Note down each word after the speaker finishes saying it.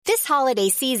holiday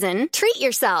season, treat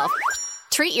yourself.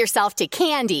 Treat yourself to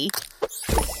candy.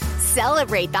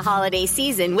 Celebrate the holiday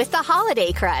season with the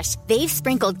Holiday Crush. They've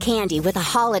sprinkled candy with a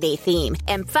holiday theme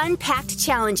and fun-packed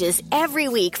challenges every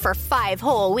week for 5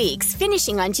 whole weeks,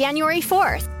 finishing on January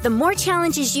 4th. The more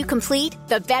challenges you complete,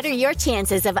 the better your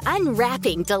chances of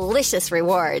unwrapping delicious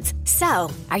rewards. So,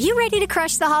 are you ready to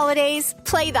crush the holidays?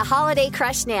 Play the Holiday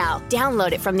Crush now.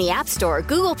 Download it from the App Store,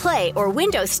 Google Play, or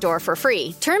Windows Store for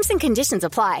free. Terms and conditions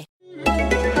apply.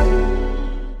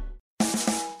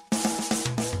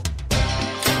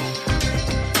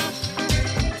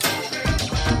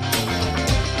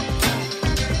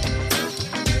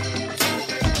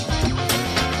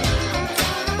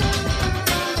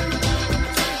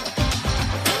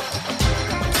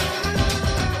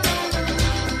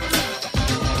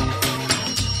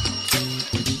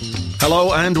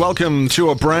 Hello and welcome to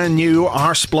a brand new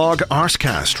Arsblog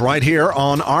Arscast right here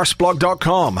on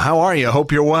arsblog.com. How are you?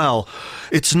 Hope you're well.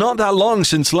 It's not that long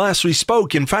since last we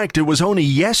spoke. In fact, it was only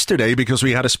yesterday because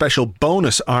we had a special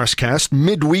bonus Arscast,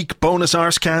 midweek bonus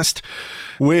Arscast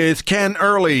with Ken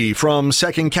Early from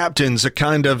Second Captains, a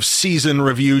kind of season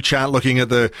review chat looking at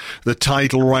the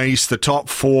title race, the top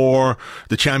 4,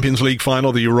 the Champions League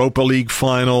final, the Europa League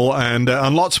final, and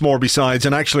lots more besides.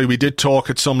 And actually, we did talk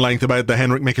at some length about the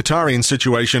Henrik Mkhitaryan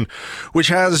situation, which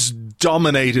has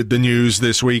dominated the news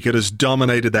this week. It has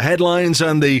dominated the headlines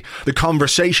and the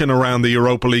conversation around the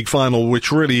Europa League final,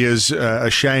 which really is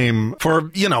a shame for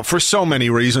so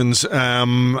many reasons.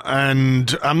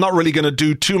 And I'm not really going to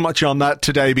do too much on that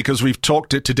today because we've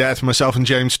talked it to death. Myself and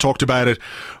James talked about it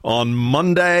on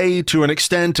Monday to an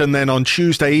extent, and then on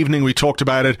Tuesday evening we talked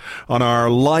about it on our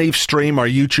live stream, our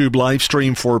YouTube live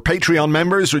stream for Patreon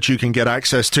members, which you can get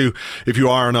access to if you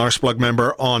are an Arsblog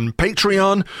member on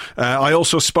Patreon. I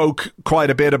also spoke quite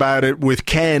a bit about it with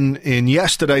Ken in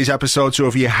yesterday's episode, so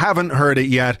if you haven't heard it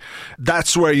yet,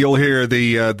 that's where you'll hear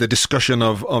the discussion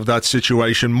of that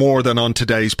situation more than on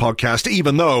today's podcast,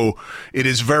 even though it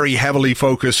is very heavily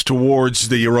focused towards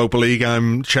the Europa League.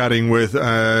 I'm chatting with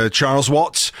Charles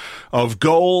Watts of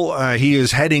Goal. He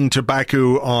is heading to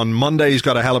Baku on Monday. He's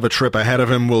got a hell of a trip ahead of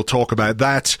him. We'll talk about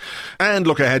that and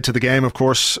look ahead to the game, of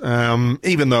course,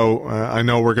 even though I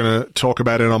know we're going to talk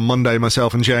about it on Monday,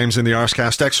 myself and James in the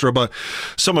Arscast Extra, but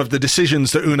some of the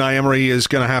decisions that Unai Emery is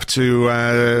going to have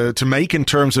to make in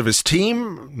terms of his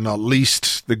team, not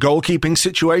least the goalkeeping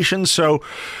situation. So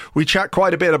we chat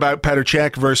quite a bit about Petr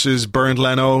Cech versus Bernd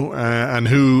Leno and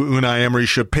who Unai Emery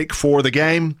should pick for the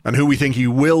game and who we think he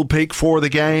will pick for the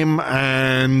game.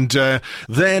 And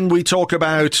then we talk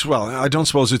about, well, I don't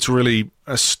suppose it's really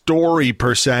a story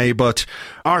per se, but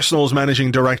Arsenal's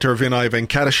managing director Vinay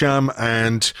Venkatesham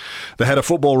and the head of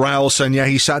football Raul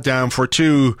Sanllehi sat down for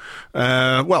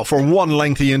for one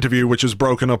lengthy interview, which was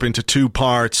broken up into 2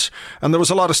 parts, and there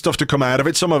was a lot of stuff to come out of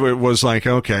it. Some of it was like,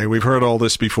 okay, we've heard all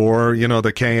this before,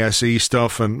 the KSE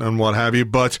stuff and what have you,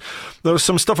 but there was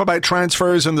some stuff about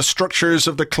transfers and the structures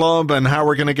of the club and how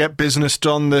we're going to get business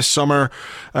done this summer,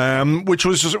 which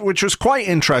was quite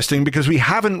interesting because we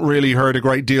haven't really heard a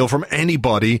great deal from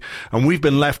anybody, and we've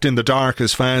been left in the dark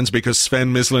as fans because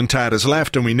Sven Mislintat has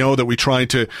left, and we know that we tried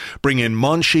to bring in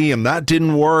Monchi and that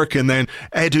didn't work, and then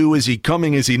Edu, is he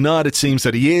coming, is he not? It seems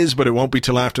that he is, but it won't be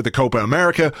till after the Copa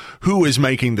America. Who is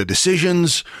making the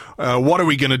decisions? What are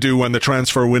we going to do when the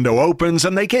transfer window opens?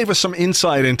 And they gave us some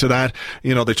insight into that.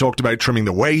 They talked about trimming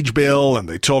the wage bill, and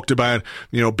they talked about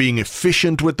being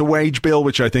efficient with the wage bill,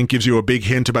 which I think gives you a big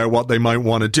hint about what they might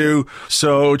want to do.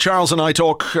 So Charles and I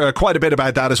talk quite a bit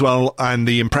about that as well, and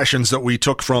the impressions that we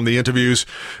took from the interviews.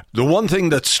 The one thing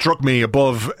that struck me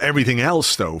above everything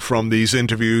else, though, from these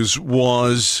interviews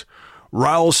was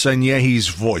Raul Sanllehi's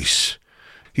voice.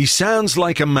 He sounds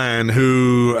like a man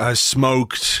who has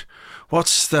smoked,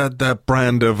 what's that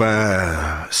brand of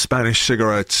Spanish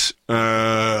cigarettes?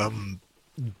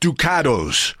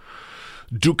 Ducados.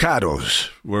 Ducados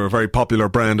were a very popular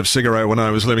brand of cigarette when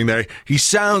I was living there. He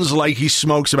sounds like he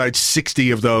smokes about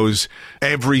 60 of those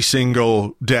every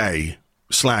single day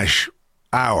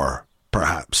 / hour,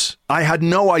 perhaps. I had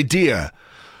no idea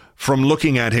from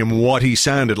looking at him what he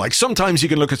sounded like. Sometimes you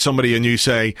can look at somebody and you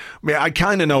say, I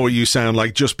kind of know what you sound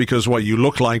like just because what you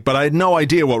look like, but I had no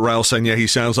idea what Raul Sanllehi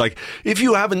sounds like. If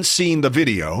you haven't seen the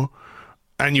video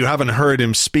and you haven't heard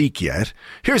him speak yet,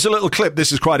 here's a little clip.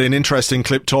 This is quite an interesting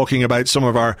clip talking about some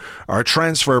of our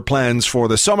transfer plans for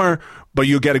the summer, but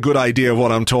you'll get a good idea of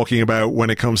what I'm talking about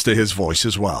when it comes to his voice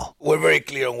as well. We're very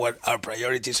clear on what our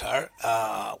priorities are.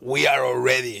 We are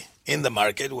already in the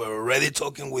market. We're already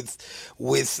talking with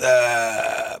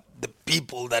the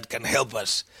people that can help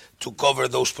us to cover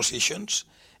those positions.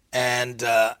 And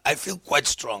I feel quite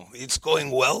strong. It's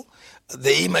going well.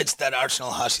 the image that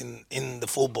Arsenal has in the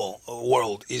football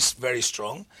world is very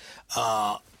strong.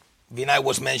 Vinay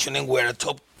was mentioning we're a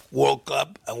top world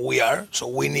club, and we are, so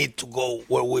we need to go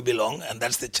where we belong, and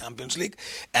that's the Champions League.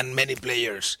 And many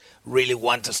players really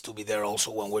want us to be there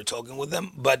also when we're talking with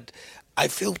them. But I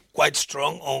feel quite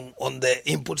strong on the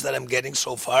inputs that I'm getting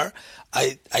so far.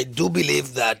 I do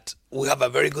believe that we have a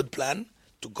very good plan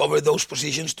to cover those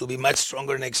positions, to be much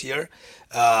stronger next year,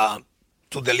 to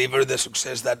deliver the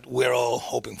success that we're all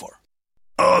hoping for.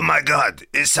 Oh my God,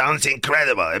 it sounds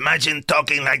incredible. Imagine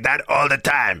talking like that all the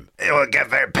time. It will get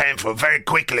very painful very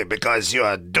quickly because you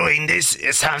are doing this.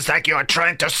 It sounds like you are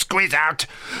trying to squeeze out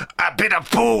a bit of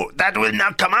poo that will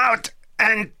not come out.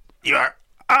 And you are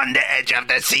on the edge of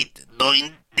the seat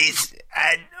doing this.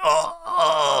 And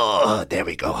there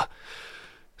we go.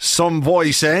 Some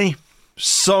voice, eh?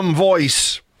 Some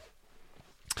voice.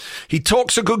 He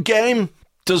talks a good game,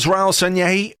 does Raul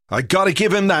Sanllehi. I gotta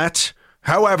give him that.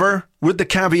 However, with the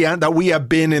caveat that we have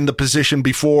been in the position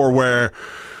before where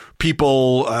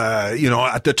people,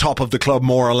 at the top of the club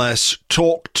more or less,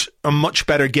 talked a much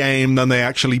better game than they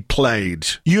actually played.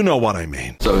 You know what I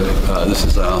mean. So this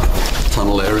is our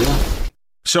tunnel area.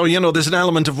 So, there's an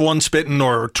element of once bitten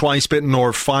or twice bitten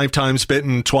or 5 times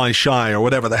bitten, twice shy or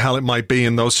whatever the hell it might be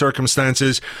in those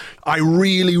circumstances. I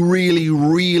really, really,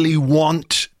 really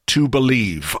want to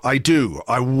believe. I do.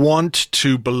 I want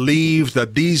to believe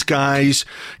that these guys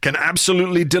can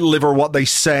absolutely deliver what they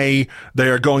say they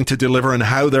are going to deliver and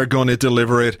how they're going to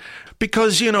deliver it.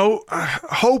 Because,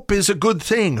 hope is a good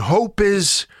thing. Hope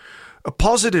is a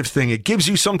positive thing. It gives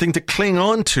you something to cling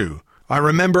on to. I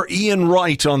remember Ian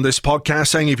Wright on this podcast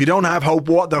saying, if you don't have hope,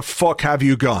 what the fuck have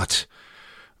you got?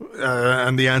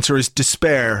 And the answer is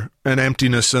despair and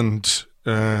emptiness and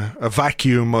a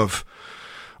vacuum of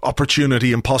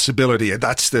opportunity and possibility.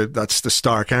 That's the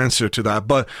stark answer to that.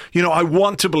 But, I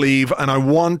want to believe and I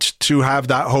want to have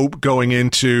that hope going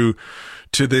into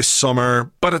this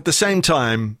summer. But at the same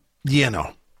time,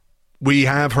 we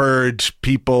have heard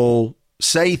people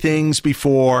say things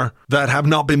before that have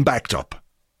not been backed up.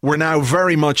 We're now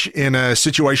very much in a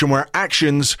situation where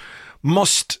actions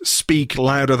must speak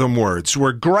louder than words.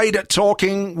 We're great at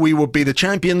talking. We would be the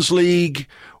Champions League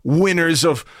winners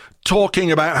of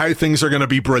talking about how things are going to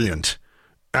be brilliant.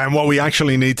 And what we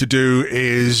actually need to do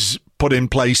is put in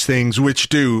place things which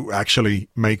do actually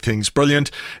make things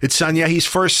brilliant. It's Sanllehi's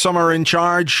first summer in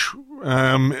charge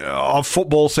of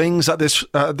football things at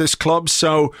this club.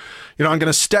 So, I'm going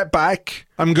to step back.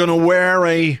 I'm going to wear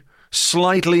a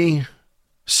slightly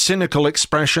cynical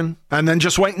expression and then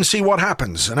just wait and see what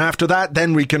happens. And after that,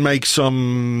 then we can make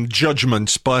some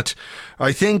judgments. But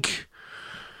I think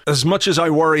as much as I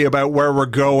worry about where we're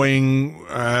going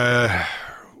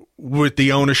with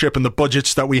the ownership and the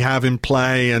budgets that we have in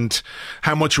play and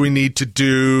how much we need to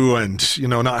do and,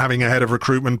 not having a head of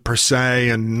recruitment per se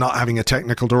and not having a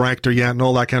technical director yet and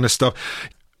all that kind of stuff,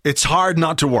 it's hard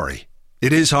not to worry.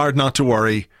 It is hard not to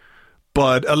worry,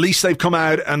 but at least they've come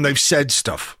out and they've said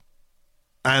stuff.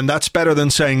 And that's better than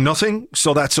saying nothing.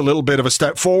 So that's a little bit of a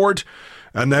step forward.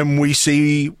 And then we just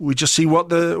see what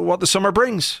the summer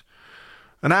brings.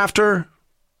 And after,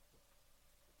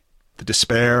 the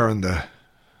despair and the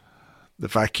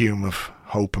vacuum of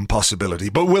hope and possibility.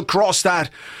 But we'll cross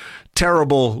that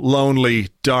terrible, lonely,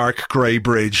 dark, grey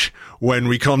bridge when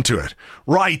we come to it.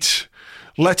 Right.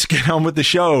 Let's get on with the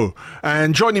show.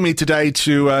 And joining me today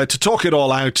to talk it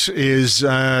all out is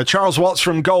Charles Watts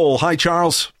from Goal. Hi,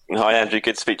 Charles. Hi, Andrew.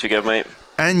 Good to speak to you again, mate.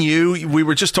 And you, we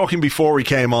were just talking before we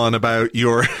came on about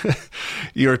your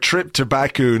your trip to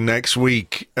Baku next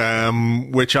week,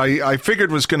 which I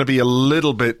figured was going to be a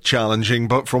little bit challenging.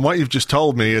 But from what you've just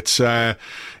told me, it's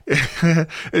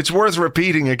worth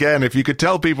repeating again. If you could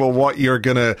tell people what you're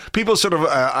going to... People sort of,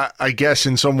 I guess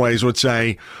in some ways would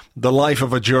say, the life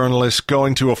of a journalist,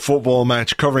 going to a football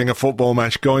match, covering a football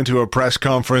match, going to a press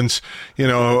conference,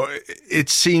 it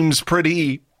seems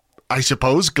pretty... I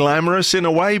suppose glamorous in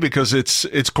a way because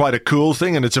it's quite a cool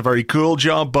thing and it's a very cool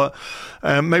job, but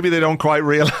maybe they don't quite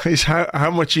realize how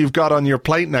much you've got on your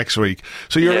plate next week.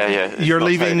 So you're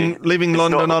leaving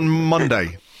London on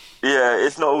Monday. Yeah,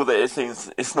 it's not all that it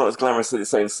seems. It's not as glamorous as it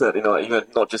seems. Certainly not. Even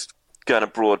not just going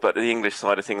abroad, but the English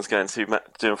side of things, going to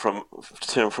and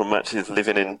from matches,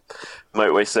 living in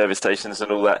motorway service stations and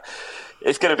all that.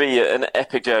 It's going to be an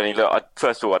epic journey. Look,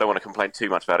 first of all, I don't want to complain too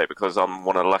much about it because I'm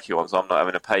one of the lucky ones. I'm not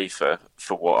having to pay for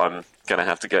what I'm going to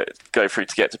have to go through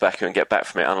to get to Baku and get back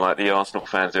from it, unlike the Arsenal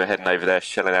fans who are heading over there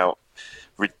shelling out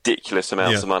ridiculous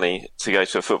amounts of money to go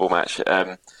to a football match.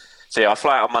 So I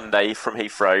fly out on Monday from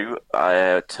Heathrow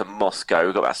to Moscow.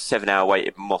 We've got about a 7-hour wait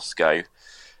in Moscow.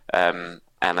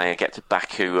 and I get to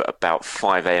Baku about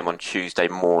 5 a.m. on Tuesday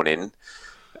morning.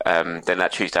 Then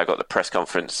that Tuesday I got the press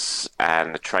conference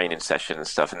and the training session and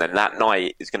stuff, and then that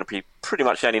night is going to be pretty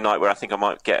much the only night where I think I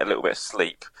might get a little bit of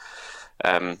sleep.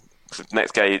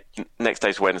 Next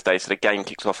day's Wednesday, so the game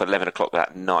kicks off at 11 o'clock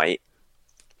that night.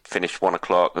 Finish 1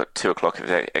 o'clock, at 2 o'clock if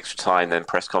there's extra time, then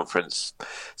press conference,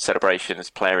 celebrations,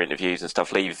 player interviews and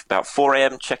stuff. Leave about 4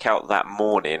 a.m, check out that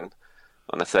morning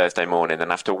on a Thursday morning, then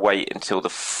have to wait until the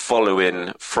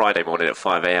following Friday morning at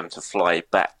 5 a.m. to fly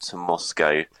back to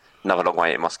Moscow. Another long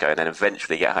wait in Moscow, and then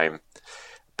eventually get home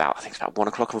I think it's about 1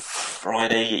 o'clock on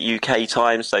Friday UK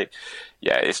time. So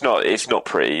yeah, it's not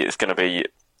pretty. It's going to be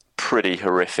pretty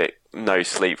horrific. No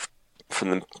sleep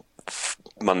from the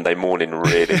Monday morning,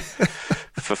 really,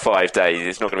 for 5 days.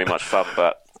 It's not going to be much fun,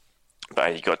 but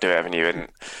you got to do it, haven't you? And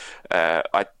there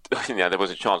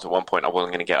was a chance at one point I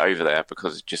wasn't going to get over there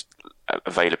because of just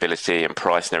availability and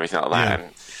price and everything like that. Yeah.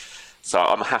 And so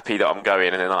I'm happy that I'm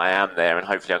going, and then I am there, and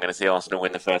hopefully I'm going to see Arsenal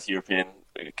win the first European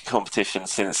competition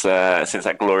since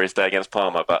that glorious day against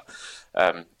Parma. But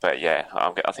yeah,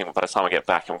 I think by the time I get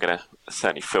back, I'm going to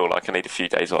certainly feel like I need a few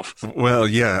days off. Well,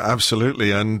 yeah,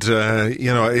 absolutely, and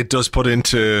it does put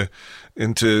into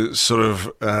sort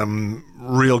of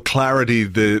real clarity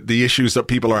the issues that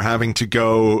people are having to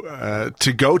go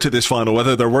to this final,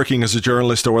 whether they're working as a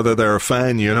journalist or whether they're a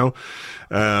fan.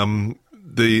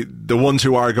 The ones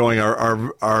who are going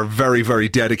are very, very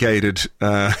dedicated.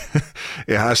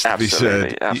 It has to be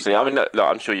said. Absolutely. I mean, look,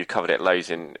 I'm sure you've covered it loads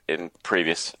in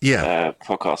previous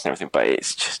podcasts and everything, but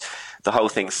it's just the whole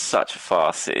thing's such a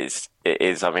farce. It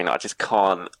is. I mean, I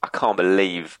can't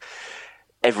believe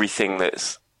everything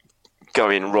that's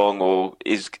going wrong or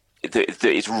is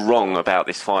wrong about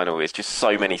this final. It's just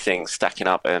so many things stacking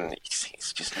up, and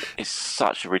it's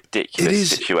such a ridiculous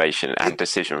situation and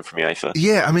decision from UEFA.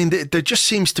 Yeah, I mean, there just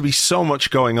seems to be so much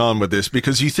going on with this,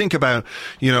 because you think about,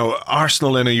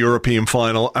 Arsenal in a European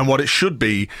final, and what it should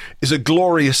be is a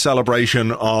glorious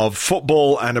celebration of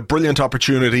football and a brilliant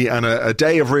opportunity and a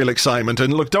day of real excitement.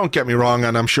 And look, don't get me wrong,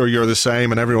 and I'm sure you're the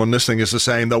same, and everyone listening is the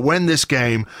same, that when this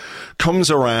game comes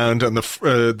around and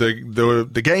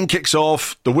the game kicks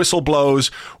off, the whistle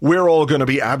blows, we're all going to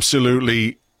be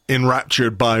absolutely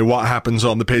enraptured by what happens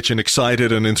on the pitch and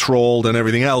excited and enthralled and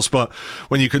everything else. But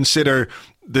when you consider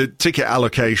the ticket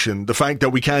allocation, the fact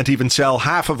that we can't even sell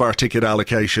half of our ticket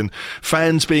allocation,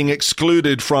 fans being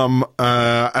excluded from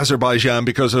Azerbaijan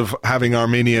because of having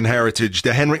Armenian heritage,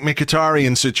 the Henrik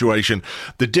Mkhitaryan situation,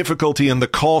 the difficulty and the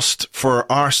cost for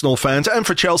Arsenal fans and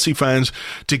for Chelsea fans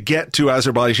to get to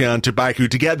Azerbaijan, to Baku,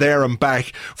 to get there and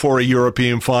back for a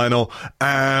European final.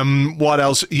 What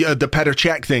else? The Petr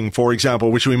Cech thing, for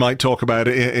example, which we might talk about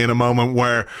in a moment,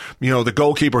 where, the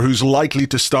goalkeeper who's likely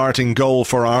to start in goal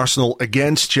for Arsenal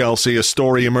against Chelsea, a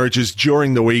story emerges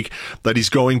during the week that he's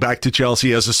going back to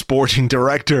Chelsea as a sporting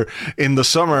director in the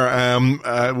summer.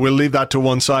 We'll leave that to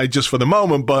one side just for the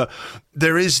moment, but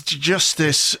there is just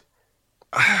this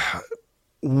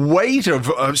weight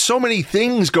of so many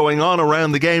things going on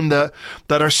around the game that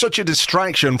are such a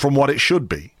distraction from what it should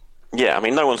be. Yeah, I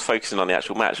mean, no one's focusing on the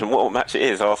actual match, and what match it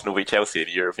is, Arsenal v Chelsea in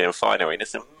the European final. I mean,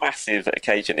 it's a massive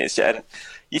occasion. And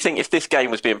you think if this game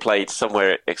was being played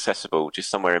somewhere accessible, just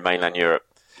somewhere in mainland Europe,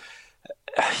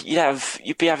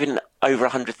 you'd be having over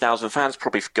 100,000 fans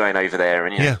probably going over there,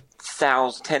 and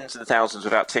tens of thousands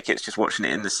without tickets just watching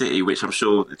it in the city, which I'm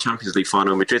sure the Champions League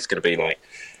final in Madrid's going to be like.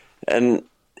 And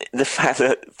the fact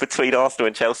that between Arsenal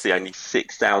and Chelsea only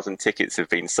 6,000 tickets have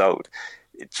been sold,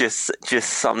 it just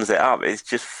sums it up. It's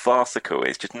just farcical.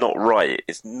 It's just not right.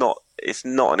 It's not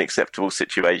an acceptable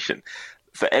situation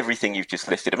for everything you've just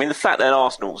listed. I mean, the fact that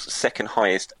Arsenal's second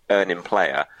highest earning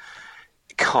player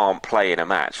can't play in a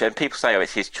match, and people say,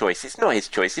 it's his choice. It's not his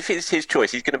choice. If it's his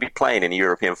choice, he's going to be playing in a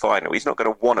European final. He's not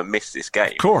going to want to miss this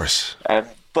game. Of course.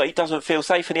 But he doesn't feel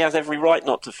safe, and he has every right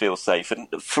not to feel safe. And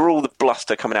for all the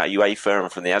bluster coming out of UEFA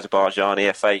and from the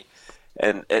Azerbaijan FA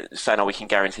and saying, we can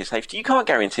guarantee his safety. You can't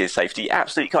guarantee his safety. You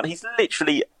absolutely can't. He's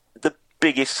literally the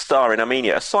biggest star in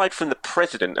Armenia. Aside from the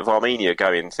president of Armenia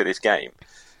going to this game,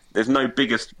 there's no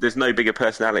bigger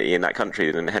personality in that country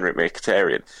than Henrik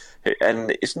Mkhitaryan.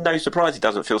 And it's no surprise he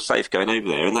doesn't feel safe going over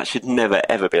there, and that should never,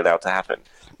 ever be allowed to happen.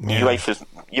 Yeah.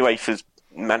 UEFA's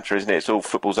mantra, isn't it? It's all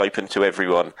football's open to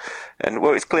everyone. And,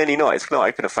 well, it's clearly not. It's not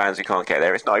open to fans who can't get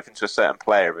there. It's not open to a certain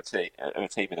player of a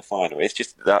team in the final. It's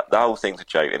just the whole thing's a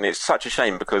joke. And it's such a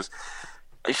shame, because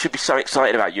they should be so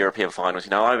excited about European finals.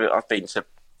 I've been to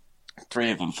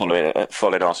 3 of them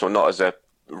following Arsenal, not as a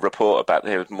reporter back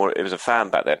then. It was a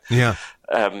fan back then. Yeah.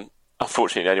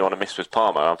 Unfortunately, the only one I missed was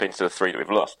Parma. I've been to the 3 that we've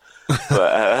lost.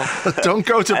 But don't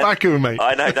go to Baku, mate.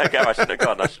 I know, don't go. I shouldn't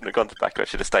have gone to Baku. I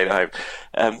should have stayed at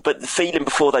home. But the feeling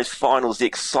before those finals, the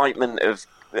excitement of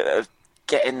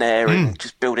getting there and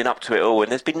just building up to it all,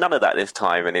 and there's been none of that this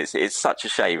time, and it's such a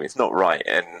shame. It's not right,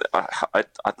 and I'd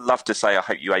love to say I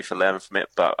hope UEFA learn from it,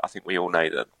 but I think we all know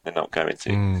that they're not going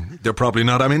to. They're probably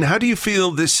not. I mean, how do you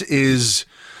feel this is,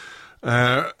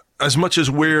 as much as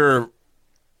we're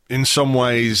in some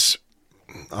ways,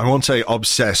 I won't say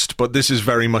obsessed, but this is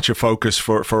very much a focus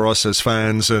for us as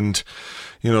fans, and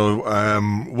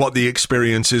what the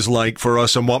experience is like for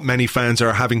us and what many fans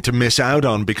are having to miss out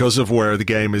on because of where the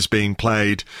game is being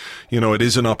played. It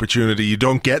is an opportunity. You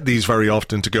don't get these very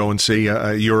often to go and see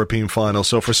a European final.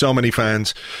 So for so many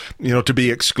fans, to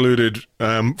be excluded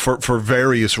for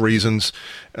various reasons,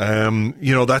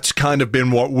 that's kind of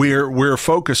been what we're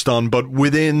focused on. But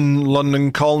within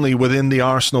London Colney, within the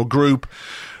Arsenal group,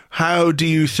 how do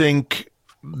you think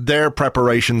their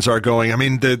preparations are going? I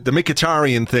mean, the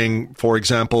Mkhitaryan thing, for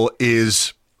example,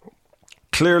 is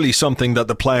clearly something that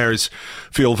the players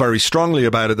feel very strongly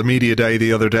about. At the media day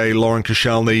the other day, Lauren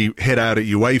Koscielny hit out at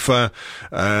UEFA.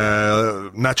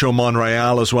 Nacho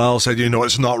Monreal as well said,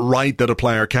 it's not right that a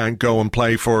player can't go and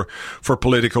play for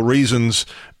political reasons.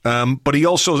 But he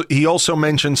also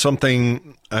mentioned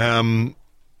something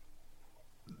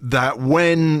that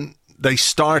when they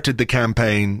started the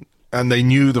campaign and they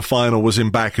knew the final was in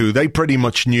Baku, they pretty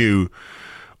much knew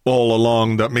all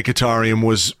along that Mkhitaryan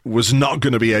was not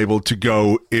going to be able to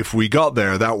go if we got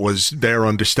there. That was their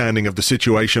understanding of the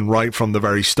situation right from the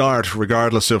very start,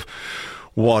 regardless of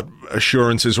what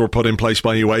assurances were put in place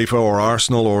by UEFA or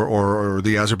Arsenal or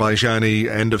the Azerbaijani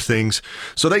end of things.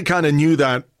 So they kind of knew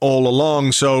that all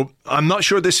along. So I'm not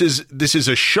sure this is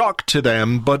a shock to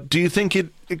them, but do you think it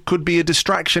could be a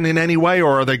distraction in any way,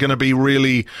 or are they going to be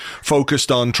really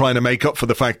focused on trying to make up for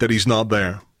the fact that he's not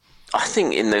there? I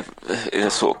think in the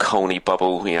sort of Colney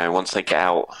bubble, once they get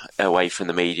out away from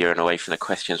the media and away from the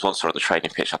questions, once they're on the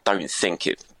training pitch, I don't think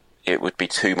it would be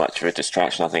too much of a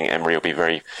distraction. I think Emery will be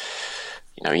very...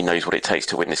 he knows what it takes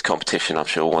to win this competition. I'm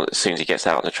sure as soon as he gets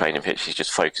out on the training pitch, he's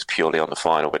just focused purely on the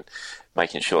final and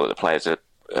making sure that the players are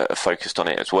focused on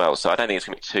it as well. So I don't think it's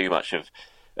going to be too much of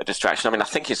a distraction. I mean, I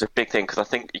think it's a big thing because I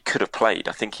think he could have played.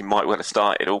 I think he might well have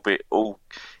started,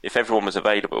 if everyone was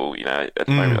available. At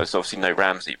the moment, there's obviously no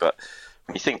Ramsey, but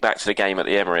when you think back to the game at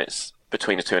the Emirates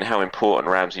between the two and how important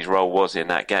Ramsey's role was in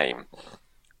that game,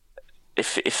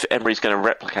 if Emery's going to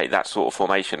replicate that sort of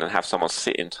formation and have someone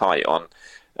sitting tight on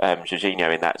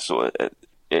Jorginho in that sort of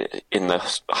in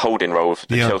the holding role of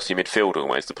the Chelsea midfielder,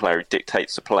 almost the player who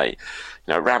dictates the play.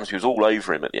 Ramsey was all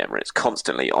over him at the Emirates,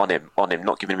 constantly on him,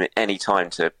 not giving him any time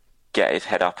to get his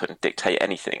head up and dictate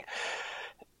anything.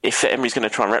 If Emery's going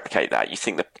to try and replicate that, you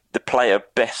think the player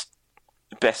best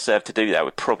served to do that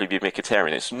would probably be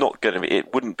Mkhitaryan. It's not going to be.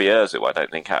 It wouldn't be Ozil, I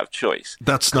don't think, out of choice.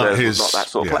 That's not his. Not that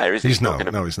sort of player, is he? He's not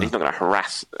going to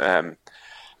harass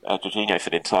Jorginho for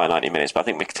the entire 90 minutes. But I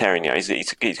think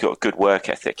Mkhitaryan, he's got a good work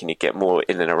ethic, and you get more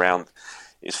in and around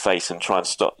his face and try and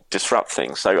disrupt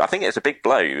things. So I think it's a big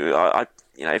blow.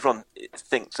 Everyone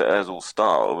thinks that Ozil will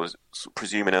start, or was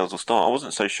presuming Ozil will start. I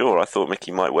wasn't so sure. I thought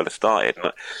Mickey might well have started.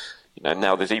 And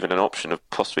now there's even an option of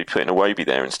possibly putting Iwobi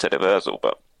there instead of Ozil,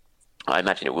 but I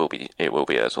imagine it will be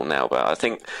Ozil now. But I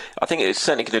think it's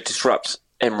certainly going to disrupt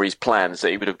Emery's plans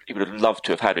that he would have loved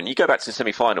to have had. And you go back to the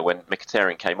semi-final when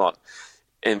Mkhitaryan came on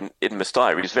in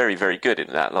Mestalla, he was very, very good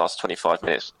in that last 25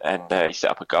 minutes, and he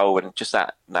set up a goal, and just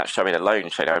that showing alone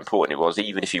showed how important it was,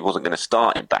 even if he wasn't going to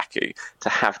start in Baku, to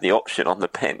have the option on the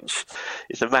bench.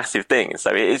 It's a massive thing.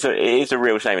 So it is a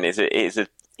real shame, and it is a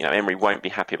Emery won't be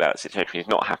happy about the situation. He's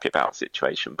not happy about the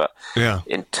situation, but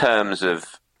in terms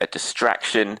of a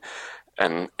distraction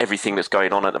and everything that's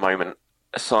going on at the moment,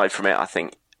 aside from it, I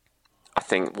think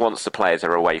once the players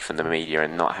are away from the media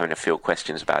and not having to field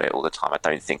questions about it all the time, I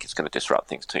don't think it's going to disrupt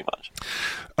things too much.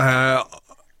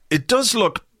 It does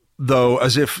look, though,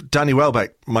 as if Danny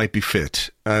Welbeck might be fit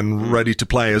and ready to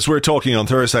play. As we're talking on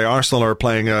Thursday, Arsenal are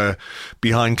playing a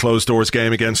behind closed doors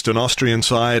game against an Austrian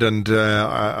side, and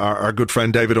our good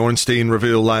friend David Ornstein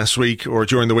revealed last week or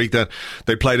during the week that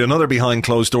they played another behind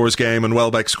closed doors game and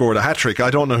Welbeck scored a hat-trick.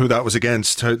 I don't know who that was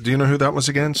against. Do you know who that was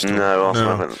against? No,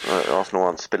 Arsenal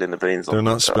aren't spilling the beans. They're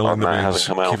not spilling the beans,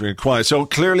 keeping it quiet. So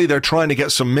clearly they're trying to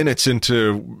get some minutes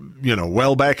into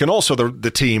Welbeck and also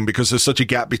the team, because there's such a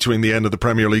gap between the end of the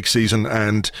Premier League season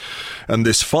and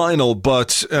this final.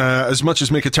 But as much as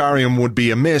Mkhitaryan would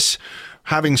be a miss,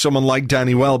 having someone like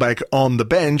Danny Welbeck on the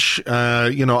bench,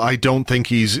 I don't think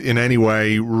he's in any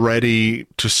way ready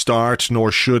to start,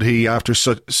 nor should he after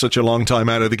such a long time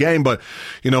out of the game. But,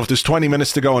 if there's 20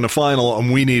 minutes to go in the final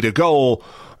and we need a goal,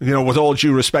 with all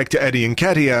due respect to Eddie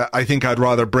Nketiah, I think I'd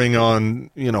rather bring on,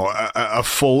 a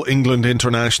full England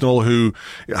international who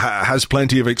has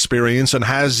plenty of experience and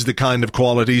has the kind of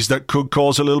qualities that could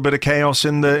cause a little bit of chaos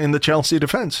in the Chelsea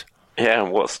defence. Yeah,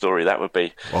 and what a story that would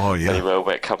be. Oh, yeah. Danny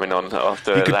Welbeck coming on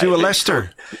after he could do a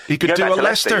Leicester. He could do a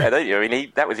Leicester. Yeah, don't you? I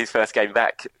mean, that was his first game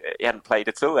back. He hadn't played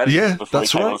at all. Before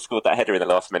that's he came right. on, scored that header in the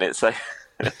last minute. So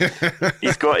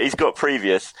he's got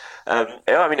previous.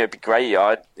 It'd be great.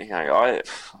 I'm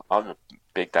a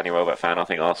big Danny Welbeck fan. I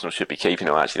think Arsenal should be keeping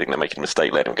him. I actually think they're making a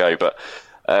mistake letting him go. But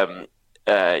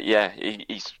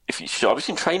he's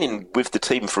obviously been training with the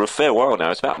team for a fair while now.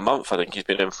 It's about a month, I think. He's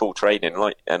been in full training.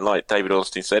 Like David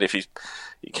Ornstein said, if he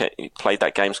played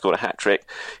that game, scored a hat trick,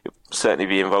 he'll certainly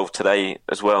be involved today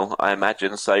as well, I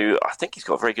imagine. So I think he's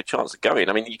got a very good chance of going.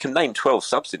 I mean, you can name 12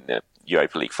 subs in the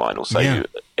Europa League final. So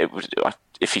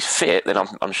if he's fit, then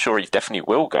I'm sure he definitely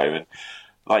will go. And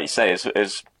like you say,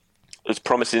 as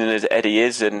promising as Eddie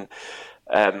is, and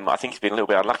I think he's been a little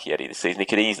bit unlucky, Eddie, this season. He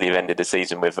could easily have ended the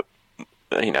season with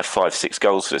 5-6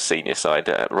 goals for the senior side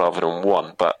rather than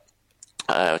one, but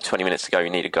 20 minutes to go, you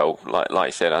need a goal. Like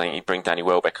you said, I think you bring Danny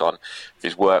Welbeck on for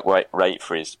his work rate,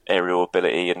 for his aerial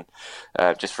ability, and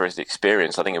just for his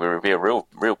experience. I think it would be a real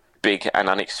big and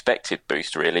unexpected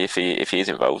boost, really, if he is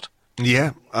involved.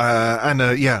 Yeah,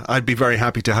 I'd be very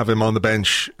happy to have him on the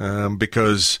bench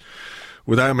because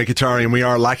without Mkhitaryan, we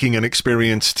are lacking an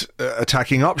experienced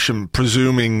attacking option,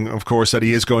 presuming, of course, that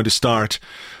he is going to start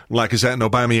Lacazette and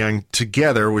Aubameyang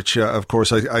together, which, of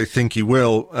course, I think he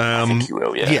will. I think he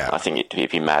will, yeah. I think he'd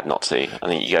be mad not to. I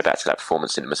think you go back to that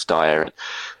performance in Mestalla,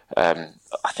 and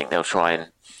I think they'll try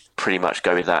and pretty much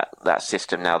go with that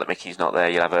system now that Mickey's not there.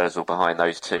 You'll have Ozil behind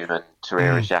those two, and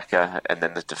Torreira, Xhaka, and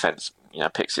then the defence,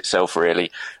 picks itself,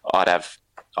 really. I'd have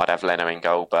Leno in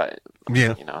goal, but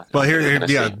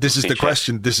this is the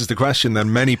question. This is the question.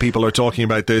 Then many people are talking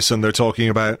about this, and they're talking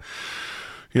about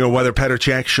whether Petr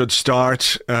Cech should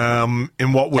start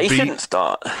in what would be. He shouldn't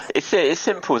start. It's as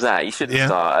simple as that. He shouldn't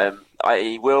start.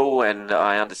 He will, and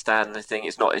I understand the thing.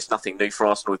 It's nothing new for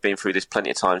Arsenal. We've been through this plenty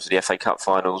of times with the FA Cup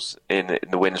finals in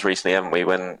the wins recently, haven't we?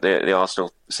 When the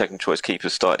Arsenal second choice keeper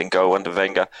started in goal under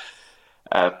Wenger.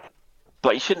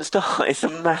 But he shouldn't start. It's a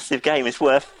massive game. It's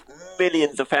worth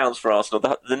millions of pounds for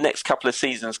Arsenal. The next couple of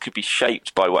seasons could be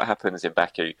shaped by what happens in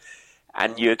Baku.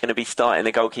 And you're going to be starting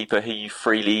a goalkeeper who you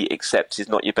freely accept is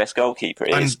not your best goalkeeper.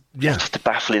 It's just a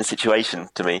baffling situation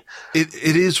to me.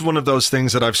 It is one of those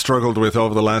things that I've struggled with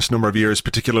over the last number of years,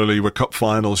 particularly with cup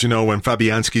finals. When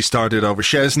Fabianski started over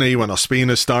Szczesny, when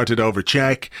Ospina started over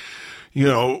Cech,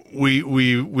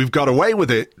 we've got away with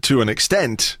it to an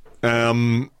extent.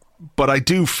 But I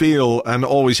do feel, and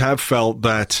always have felt,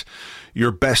 that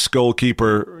your best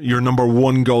goalkeeper, your number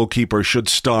one goalkeeper, should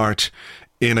start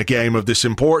in a game of this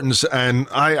importance. And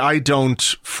I don't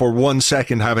for 1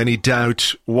 second have any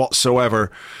doubt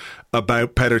whatsoever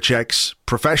about Petr Cech's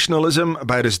professionalism,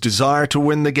 about his desire to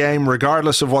win the game,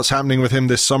 regardless of what's happening with him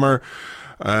this summer.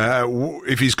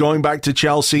 If he's going back to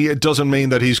Chelsea, it doesn't mean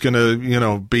that he's going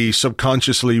to, be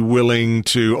subconsciously willing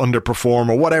to underperform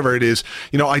or whatever it is.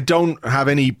 I don't have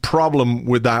any problem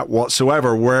with that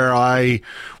whatsoever. Where I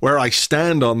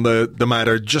stand on the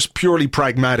matter, just purely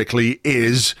pragmatically,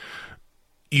 is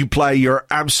you play your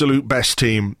absolute best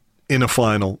team in a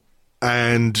final,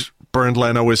 and Bernd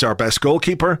Leno is our best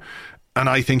goalkeeper, and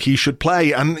I think he should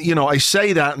play. And, I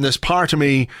say that, and there's part of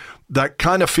me that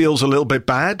kind of feels a little bit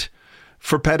bad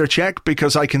for Petr Cech,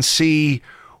 because I can see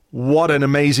what an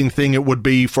amazing thing it would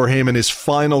be for him in his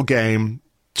final game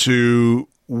to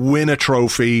win a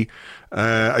trophy,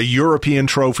 a European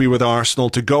trophy with Arsenal,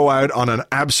 to go out on an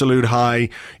absolute high.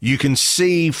 You can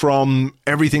see from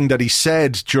everything that he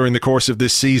said during the course of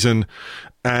this season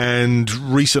and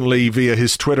recently via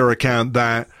his Twitter account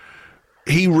that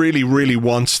he really, really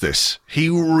wants this. He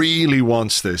really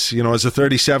wants this. As a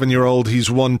 37-year-old, he's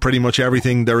won pretty much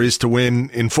everything there is to win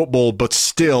in football, but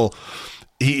still,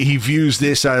 he views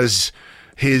this as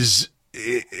his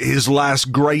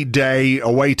last great day, a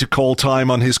way to call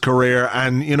time on his career.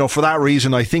 And, for that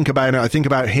reason, I think about it. I think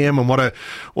about him and what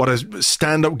a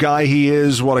stand-up guy he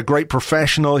is, what a great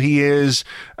professional he is.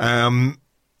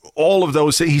 All of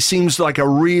those. He seems like a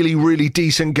really, really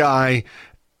decent guy.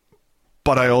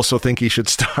 But I also think he should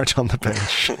start on the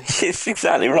bench. It's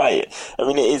exactly right. I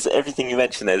mean, it is everything you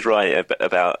mentioned there is right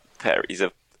about Petr.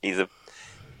 He's a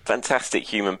fantastic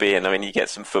human being. I mean, you get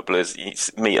some footballers, you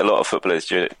meet a lot of footballers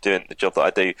doing the job that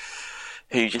I do,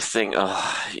 who you just think,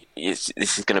 this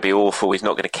is going to be awful. He's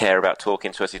not going to care about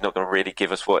talking to us. He's not going to really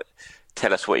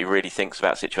tell us what he really thinks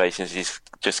about situations. He's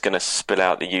just going to spill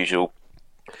out the usual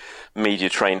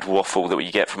media-trained waffle that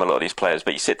you get from a lot of these players.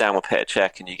 But you sit down with Petr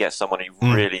Cech and you get someone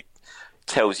who really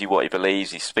tells you what he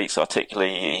believes. He speaks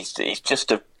articulately. He's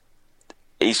just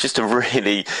a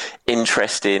really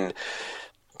interesting,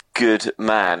 good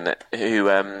man who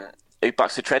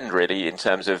bucks the trend really in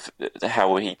terms of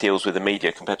how he deals with the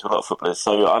media compared to a lot of footballers.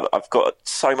 So I've got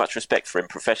so much respect for him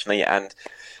professionally and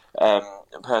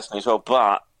personally as well.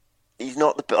 But he's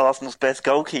not Arsenal's best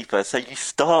goalkeeper. So you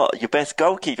start your best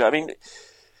goalkeeper. I mean,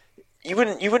 you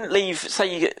wouldn't leave.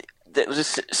 Say there was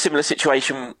a similar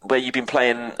situation where you've been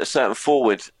playing a certain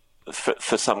forward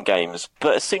for some games,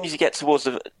 but as soon as you get towards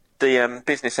the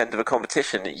business end of a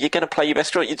competition, you're going to play your best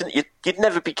striker. You'd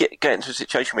never be getting into a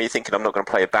situation where you're thinking, I'm not going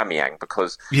to play Aubameyang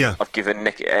because I've given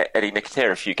Eddie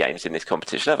Nketiah a few games in this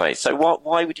competition, have I? So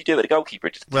why would you do it at a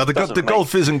goalkeeper? Well, the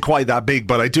gulf isn't quite that big,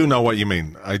 but I do know what you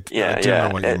mean. I do know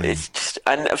what you mean. It's just,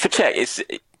 and for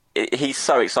Cech, he's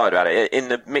so excited about it. In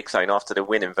the mix zone after the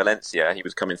win in Valencia, he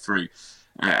was coming through,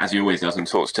 as he always does, and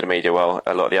talks to the media while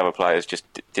a lot of the other players just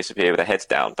disappear with their heads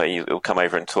down, but he'll come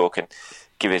over and talk and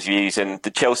give his views. And the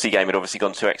Chelsea game had obviously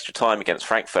gone to extra time against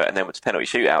Frankfurt and then went to penalty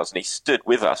shootouts, and he stood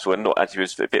with us, as he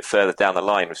was a bit further down the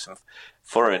line with some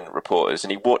foreign reporters,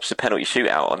 and he watched the penalty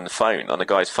shootout on the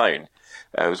guy's phone.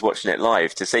 Was watching it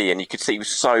live to see, and you could see he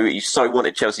so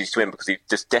wanted Chelsea to win because he's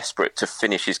just desperate to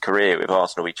finish his career with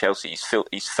Arsenal v Chelsea.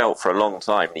 He's felt for a long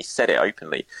time, and he said it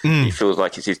openly. He feels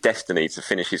like it's his destiny to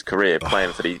finish his career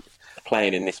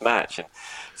playing in this match. And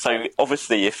so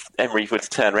obviously if Emery were to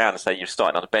turn around and say you're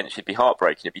starting on the bench, he'd be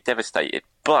heartbroken, he'd be devastated.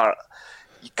 But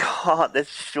you can't, there's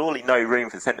surely no room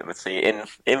for sentimentality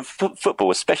in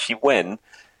football, especially when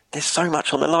there's so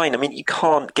much on the line. I mean, you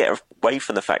can't get away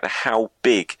from the fact of how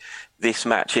big this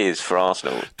match is for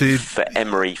Arsenal, for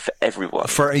Emery, for everyone.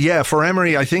 For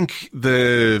Emery, I think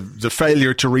the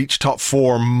failure to reach top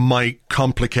four might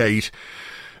complicate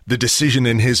the decision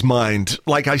in his mind.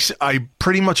 Like, I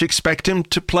pretty much expect him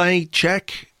to play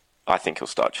Cech. I think he'll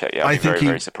start Cech, yeah. I'd be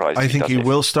very surprised. I think he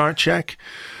will start Cech.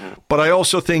 But I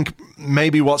also think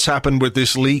maybe what's happened with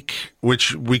this leak,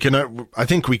 which I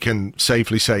think we can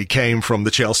safely say came from the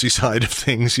Chelsea side of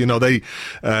things. You know, they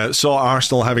saw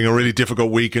Arsenal having a really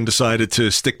difficult week and decided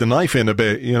to stick the knife in a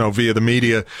bit, you know, via the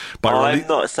media. I'm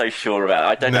not so sure about it.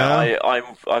 I don't know.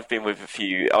 I've been with a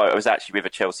few. I was actually with a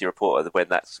Chelsea reporter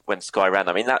when Sky ran.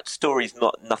 I mean, that story's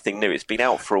nothing new. It's been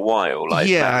out for a while. Like,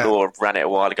 Matt Law ran it a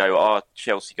while ago. Our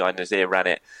Chelsea guy Nazir ran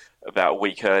it about a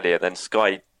week earlier. Then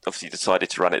Sky obviously decided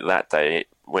to run it that day,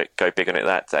 go big on it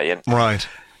that day. And right.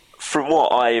 From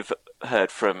what I've heard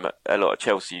from a lot of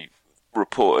Chelsea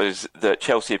reporters, that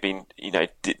Chelsea have been, you know,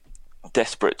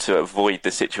 desperate to avoid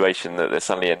the situation that they're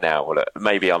suddenly in now. Well,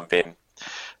 maybe I'm being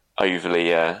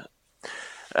overly sort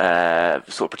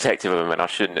of protective of them, and I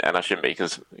shouldn't be,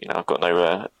 because, you know, I've got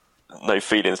no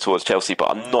feelings towards Chelsea, but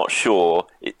I'm not sure.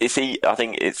 I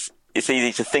think it's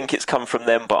easy to think it's come from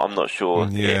them, but I'm not sure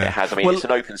it has. I mean, it's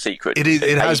an open secret.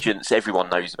 Agents, everyone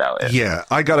knows about it. Yeah,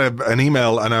 I got an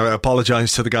email, and I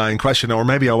apologise to the guy in question, or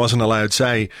maybe I wasn't allowed to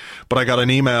say, but I got an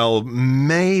email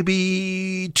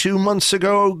maybe 2 months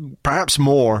ago, perhaps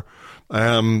more.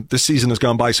 This season has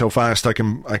gone by so fast I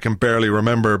can barely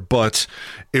remember, but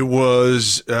it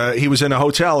was he was in a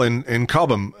hotel in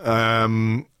Cobham,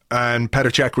 and Petr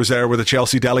Cech was there with a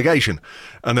Chelsea delegation,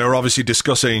 and they were obviously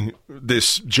discussing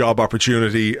this job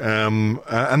opportunity, and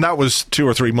that was 2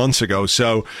 or 3 months ago.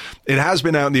 So it has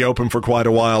been out in the open for quite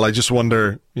a while. I just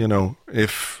wonder, you know,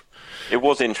 if... It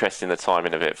was interesting, the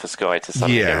timing of it, for Sky to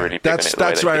suddenly get really big.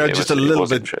 That's right. I'm just a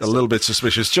little bit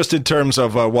suspicious. Just in terms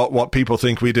of what people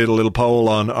think, we did a little poll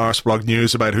on Arsblog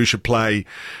News about who should play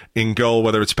in goal,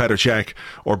 whether it's Petr Cech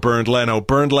or Bernd Leno.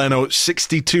 Bernd Leno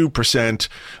 62%,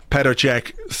 Petr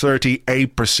Cech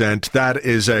 38%. That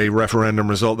is a referendum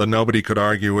result that nobody could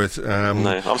argue with.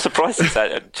 No, I'm surprised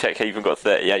that Cech even got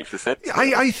 38%.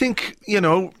 I think, you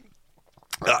know,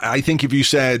 I think if you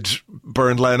said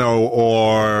Bernd Leno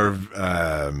or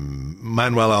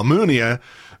Manuel Almunia,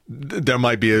 there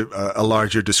might be a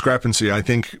larger discrepancy. I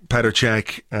think Petr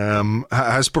Cech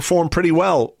has performed pretty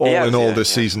well this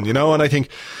season, you know, and I think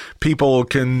people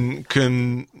can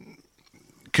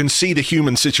see the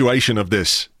human situation of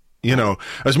this. You know,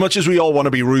 as much as we all want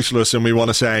to be ruthless and we want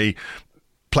to say,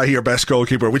 play your best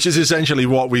goalkeeper, which is essentially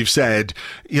what we've said,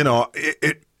 you know,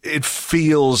 it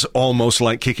feels almost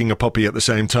like kicking a puppy at the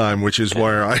same time, which is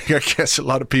where I guess a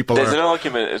lot of people There's an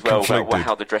argument as well about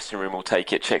how the dressing room will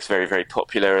take it. Cech's very, very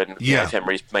popular, and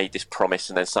Emery's made this promise,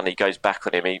 and then suddenly goes back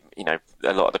on him.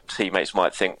 A lot of the teammates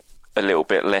might think, a little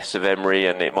bit less of Emery,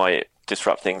 and it might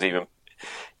disrupt things even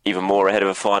more ahead of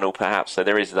a final, perhaps. So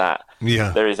there is that.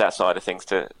 Yeah. There is that side of things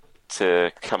to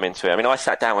come into it. I mean, I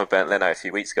sat down with Bernd Leno a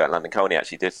few weeks ago at London Colney.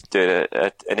 Actually, did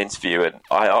an interview, and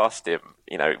I asked him,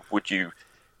 would you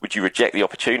reject the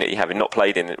opportunity, having not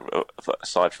played in,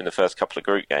 aside from the first couple of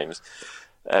group games?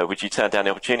 Would you turn down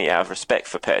the opportunity out of respect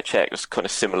for Petr Cech? It was kind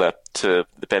of similar to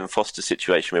the Ben Foster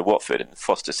situation with Watford, and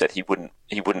Foster said he wouldn't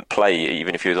play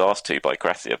even if he was asked to by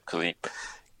Gracia, because he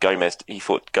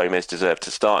thought Gomez deserved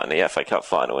to start in the FA Cup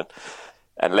final,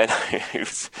 and Leno he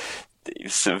was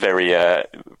very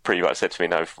pretty much said to me,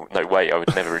 no way, I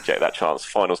would never reject that chance.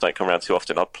 Finals don't come around too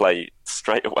often. I'd play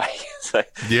straight away. So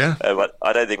yeah, but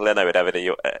I don't think Leno would have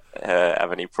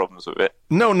any problems with it.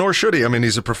 No, nor should he. I mean,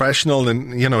 he's a professional,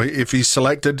 and if he's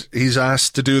selected, he's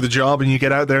asked to do the job, and you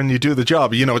get out there and you do the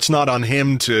job. It's not on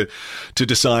him to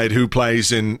decide who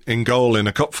plays in goal in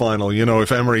a cup final.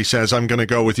 If Emery says I'm going to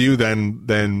go with you, then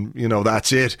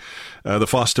that's it. The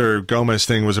Foster Gomez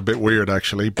thing was a bit weird,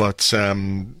 actually, but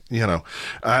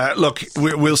look,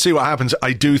 we'll see what happens.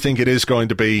 I do think it is going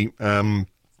to be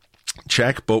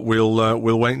Cech, but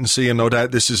we'll wait and see. And no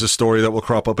doubt this is a story that will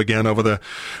crop up again over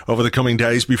the coming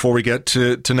days before we get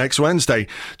to next Wednesday.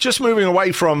 Just moving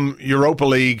away from Europa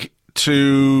League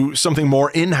to something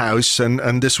more in-house,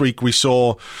 and this week we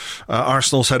saw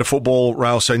Arsenal's head of football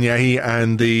Raul Sanllehi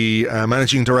and the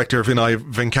managing director Vinay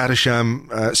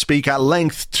Venkatesham speak at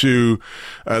length to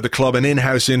the club, an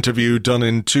in-house interview done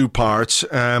in two parts.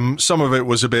 Some of it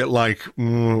was a bit like,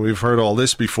 we've heard all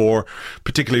this before,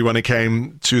 particularly when it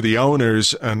came to the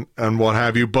owners and what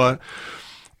have you, but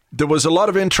there was a lot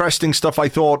of interesting stuff, I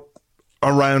thought,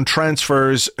 around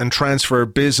transfers and transfer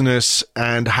business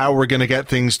and how we're going to get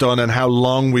things done and how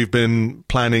long we've been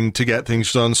planning to get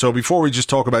things done. So before we just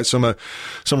talk about some of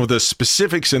the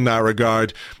specifics in that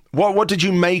regard, what did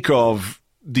you make of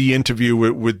the interview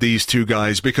with these two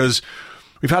guys? Because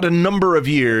we've had a number of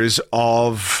years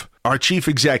of our chief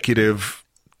executive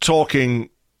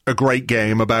talking a great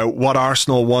game about what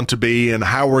Arsenal want to be and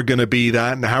how we're going to be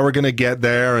that and how we're going to get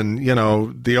there, and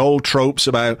the old tropes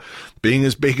about being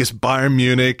as big as Bayern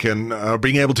Munich and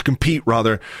being able to compete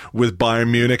rather with Bayern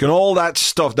Munich and all that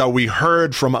stuff that we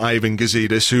heard from Ivan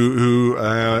Gazidis,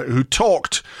 who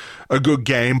talked a good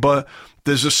game, but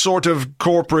there's a sort of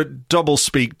corporate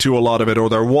doublespeak to a lot of it, or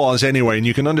there was anyway, and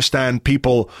you can understand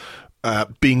people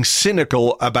being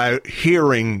cynical about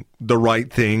hearing the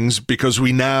right things, because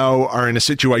we now are in a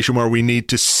situation where we need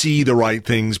to see the right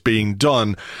things being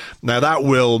done. Now that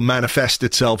will manifest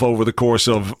itself over the course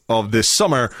of this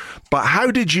summer, but how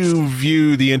did you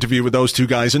view the interview with those two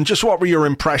guys, and just what were your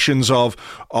impressions of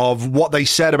what they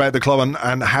said about the club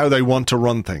and how they want to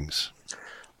run things?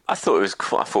 I thought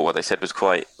what they said was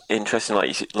quite interesting.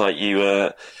 Like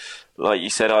you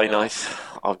said, I'm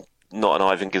not an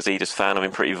Ivan Gazidis fan. I've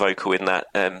been pretty vocal in that.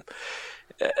 I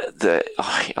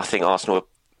think Arsenal are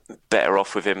better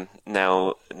off with him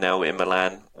now in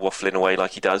Milan, waffling away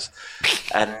like he does.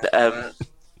 And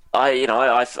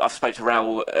I've spoken to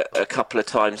Raul a couple of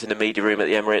times in the media room at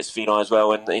the Emirates, Vinay as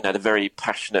well, and they're very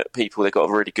passionate people. They've got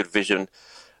a really good vision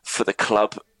for the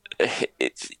club.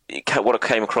 What I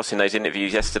came across in those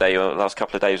interviews yesterday or the last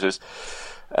couple of days was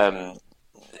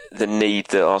the need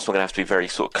that Arsenal are going to have to be very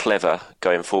sort of clever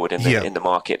going forward in the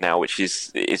market now, which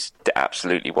is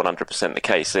absolutely 100% the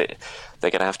case. They're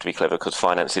going to have to be clever because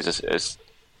finances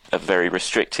are very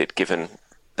restricted, given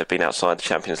they've been outside the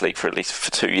Champions League for at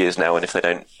least 2 years now, and if they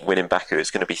don't win in Baku,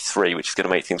 it's going to be 3, which is going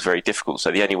to make things very difficult.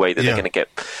 So the only way that they're going to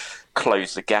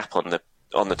close the gap on the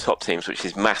top teams, which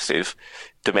is massive,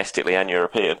 domestically and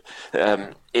European,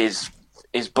 is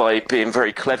by being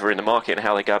very clever in the market and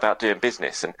how they go about doing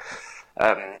business. And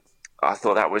I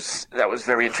thought that was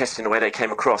very interesting, the way they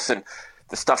came across, and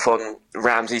the stuff on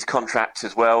Ramsey's contract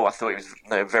as well. I thought he was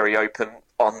very open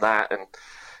on that, and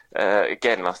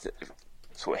again,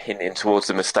 sort of hinting towards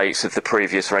the mistakes of the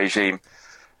previous regime.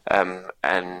 And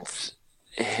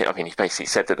I mean, he basically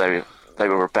said that they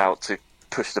were about to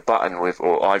push the button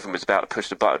or Ivan was about to push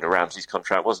the button on Ramsey's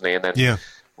contract, wasn't he? And then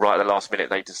right at the last minute,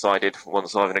 they decided,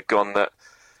 once Ivan had gone, that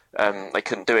they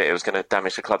couldn't do it. It was going to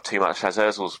damage the club too much, as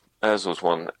Ozil's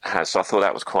one has. So I thought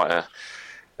that was quite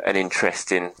an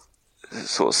interesting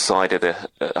sort of side of the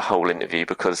whole interview,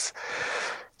 because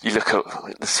you look at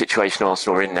the situation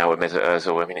Arsenal are in now with Mesut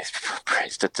Ozil. I mean,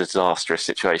 it's a disastrous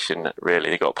situation, really.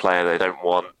 They've got a player they don't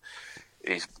want.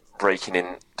 He's raking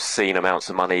in obscene amounts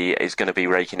of money. He's going to be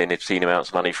raking in obscene amounts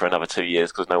of money for another 2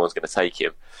 years because no one's going to take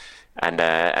him. And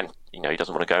he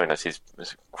doesn't want to go, and that's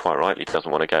quite rightly he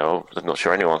doesn't want to go. I'm not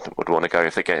sure anyone would want to go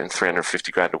if they're getting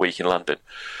 350 grand a week in London.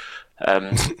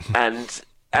 And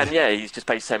And he's just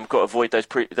basically saying we've got to avoid those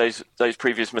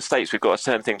previous mistakes. We've got to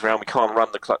turn things around. We can't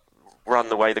run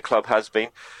the way the club has been.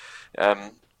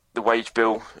 The wage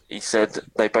bill,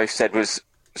 they both said was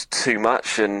too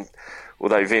much. And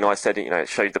although Vinai said it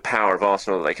showed the power of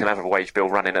Arsenal that they can have a wage bill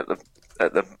running at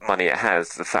the money it has.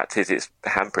 The fact is, it's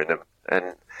hampering them,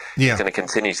 and it's going to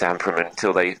continue to hamper them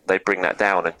until they bring that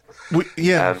down. And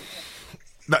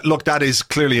Look, that is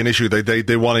clearly an issue.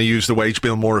 They want to use the wage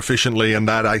bill more efficiently, and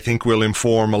that, I think, will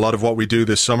inform a lot of what we do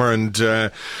this summer and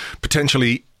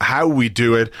potentially how we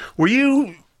do it.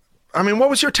 What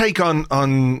was your take on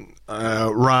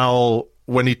Raul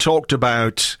when he talked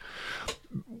about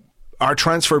our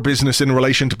transfer business in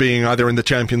relation to being either in the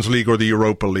Champions League or the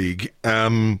Europa League?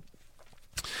 And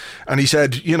he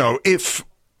said, if,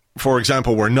 for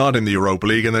example, we're not in the Europa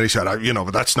League, and then he said,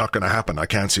 but that's not going to happen. I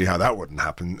can't see how that wouldn't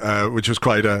happen, which was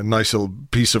quite a nice little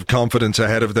piece of confidence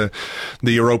ahead of the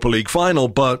Europa League final.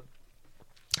 But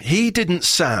he didn't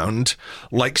sound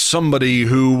like somebody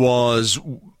who was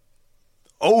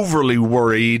overly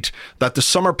worried that the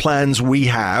summer plans we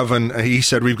have, and he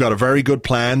said we've got a very good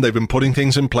plan. They've been putting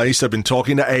things in place. They've been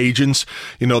talking to agents.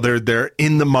 They're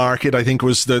in the market, I think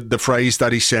was the phrase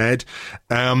that he said.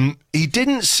 He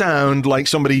didn't sound like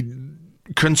somebody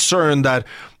concerned that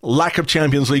lack of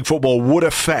Champions League football would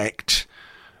affect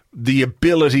the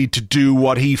ability to do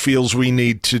what he feels we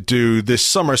need to do this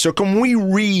summer. So can we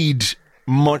read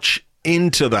much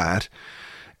into that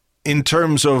in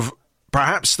terms of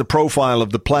perhaps the profile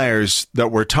of the players that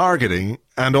we're targeting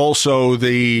and also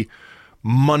the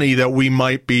money that we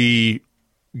might be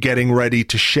getting ready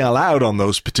to shell out on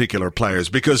those particular players?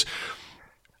 Because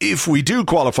if we do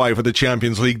qualify for the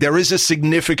Champions League, there is a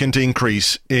significant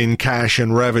increase in cash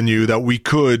and revenue that we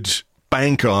could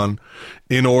bank on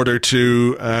in order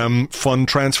to fund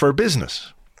transfer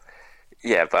business.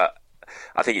 Yeah, but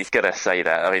I think he's going to say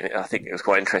that. I think it was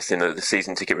quite interesting that the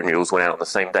season ticket renewals went out on the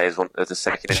same day as the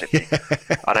second interview.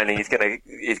 I don't think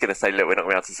he's going to say, look, we're not going to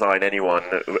be able to sign anyone.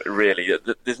 Really,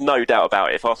 there's no doubt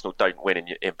about it. If Arsenal don't win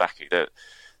in Baku, that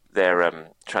their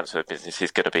transfer business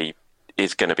is going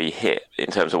to be hit in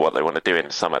terms of what they want to do in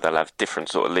the summer. They'll have different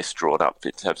sort of lists drawn up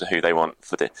in terms of who they want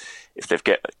if they've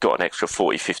got an extra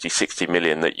 40, 50, 60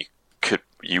 million that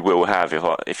you will have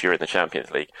if you're in the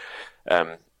Champions League.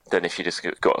 Then if you just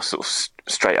got a sort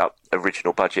of straight up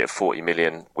original budget of 40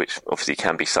 million, which obviously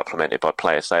can be supplemented by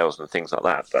player sales and things like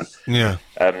that. But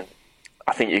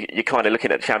I think you're kind of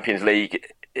looking at the Champions League.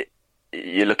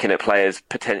 You're looking at players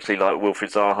potentially like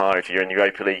Wilfried Zaha. If you're in the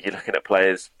Europa League, you're looking at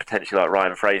players potentially like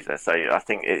Ryan Fraser. So I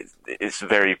think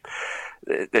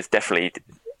there's definitely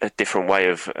a different way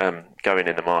of going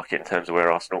in the market in terms of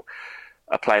where Arsenal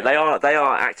are playing. They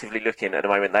are actively looking at the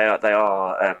moment. They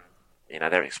are.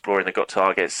 They're exploring. They've got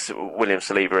targets. William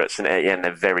Saliba at St Etienne.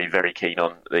 They're very, very keen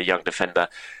on the young defender,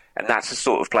 and that's the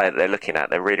sort of player that they're looking at.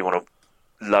 They really want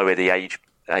to lower the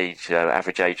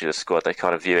average age of the squad. They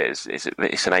kind of view it as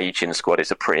it's an ageing squad.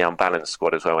 It's a pretty unbalanced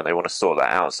squad as well, and they want to sort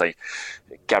that out. So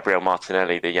Gabriel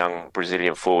Martinelli, the young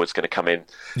Brazilian forward, is going to come in.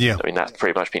 Yeah, that's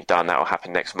pretty much been done. That will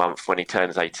happen next month when he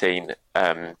turns 18.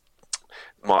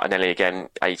 Martinelli again,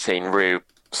 18. Real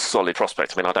solid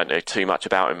prospect. I don't know too much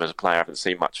about him as a player. I haven't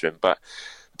seen much of him, but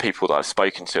people that I've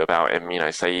spoken to about him,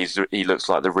 say he looks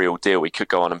like the real deal. He could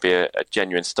go on and be a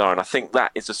genuine star, and I think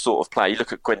that is the sort of player. You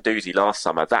look at Guendouzi last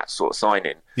summer, that sort of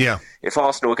signing. Yeah. If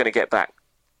Arsenal are going to get back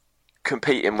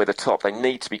competing with the top, they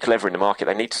need to be clever in the market.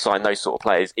 They need to sign those sort of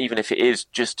players, even if it is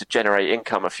just to generate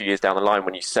income a few years down the line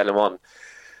when you sell them on.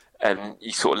 And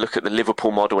you sort of look at the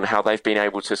Liverpool model and how they've been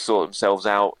able to sort themselves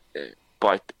out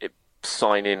by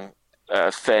signing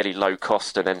fairly low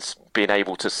cost and then being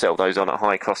able to sell those on at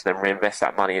high cost and then reinvest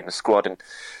that money in the squad. And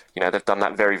they've done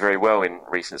that very, very well in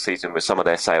recent season with some of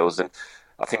their sales, and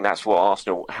I think that's what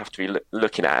Arsenal have to be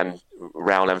looking at. And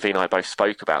Raul and Vinai both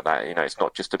spoke about that. It's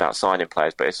not just about signing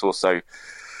players, but it's also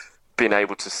being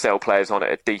able to sell players on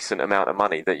at a decent amount of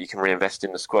money that you can reinvest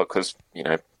in the squad, because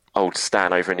old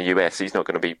Stan over in the US, he's not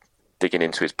going to be digging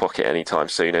into his pocket anytime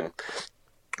soon and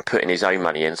putting his own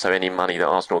money in. So any money that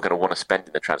Arsenal are going to want to spend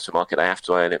in the transfer market, they have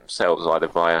to earn it themselves, either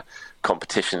via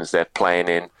competitions they're playing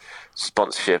in,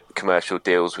 sponsorship, commercial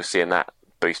deals. We're seeing that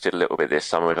boosted a little bit this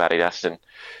summer with Adidas and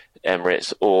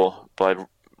Emirates, or by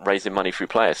raising money through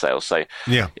player sales. So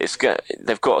they've got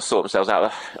to sort themselves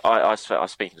out. I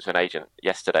was speaking to an agent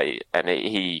yesterday, and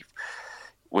he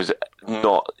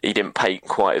didn't paint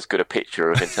quite as good a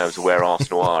picture of in terms of where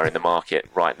Arsenal are in the market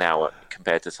right now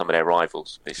compared to some of their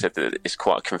rivals. He said that it's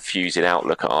quite a confusing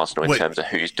outlook at Arsenal in terms of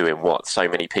who's doing what. So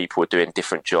many people are doing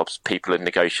different jobs. People are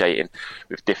negotiating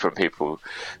with different people.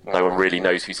 No one really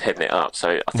knows who's heading it up.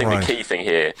 So I think the key thing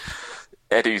here,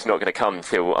 Edu's not going to come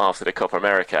until after the Copa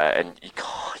America, and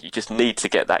you just need to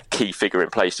get that key figure in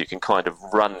place who can kind of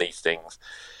run these things,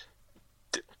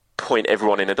 point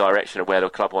everyone in a direction of where the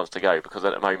club wants to go, because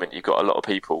at the moment you've got a lot of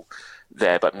people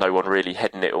there but no one really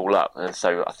heading it all up, and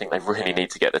so I think they really need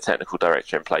to get the technical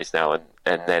director in place now, and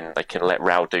then they can let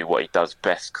Raul do what he does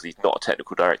best, because he's not a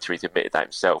technical director, he's admitted that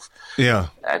himself. Yeah.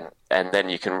 And then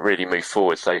you can really move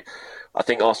forward. So I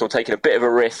think Arsenal taking a bit of a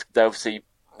risk. They've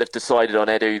decided on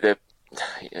Edu.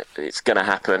 It's going to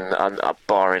happen,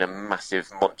 barring a massive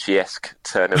Monchi-esque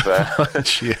turn of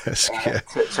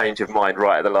change of mind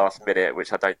right at the last minute,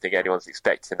 which I don't think anyone's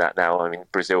expecting that now. I mean,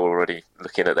 Brazil are already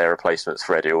looking at their replacements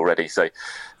for Edu already, so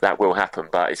that will happen,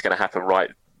 but it's going to happen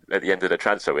right at the end of the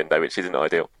transfer window, which isn't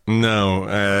ideal. No,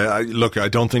 I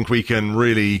don't think we can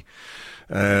really...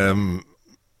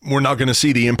 we're not going to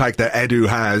see the impact that Edu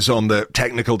has on the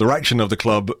technical direction of the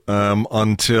club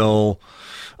until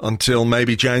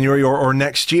maybe January or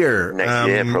next year. Next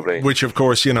year, probably. Which, of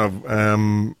course,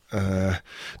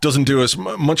 doesn't do us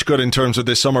much good in terms of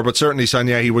this summer, but certainly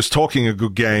Sanllehi was talking a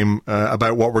good game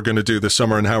about what we're going to do this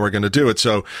summer and how we're going to do it.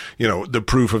 So, the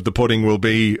proof of the pudding will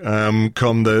be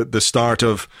come the start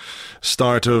of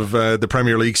the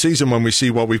Premier League season, when we see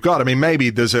what we've got. I mean,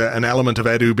 maybe there's an element of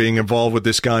Edu being involved with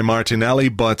this guy Martinelli,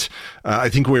 but I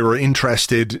think we were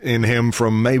interested in him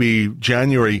from maybe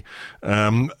January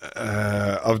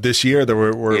of this year. There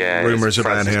were rumours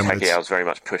about him. Cagliaro's very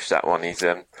much pushed that one. He's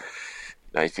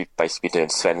basically doing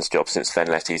Sven's job since Sven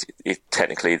left. He's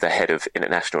technically the head of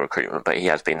international recruitment, but he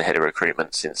has been the head of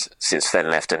recruitment since Sven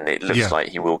left, and it looks like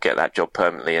he will get that job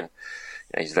permanently. And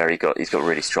he's got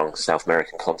really strong South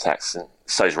American contacts, and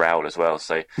so's Raul as well.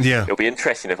 So it'll be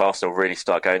interesting if Arsenal really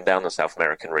start going down the South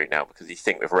American route now, because you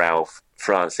think with Raul,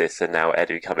 Francis, and now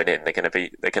Edu coming in, they're going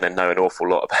to know an awful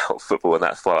lot about football and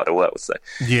that part of the world. So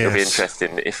it'll be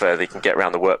interesting if they can get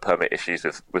around the work permit issues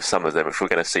with some of them, if we're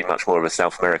going to see much more of a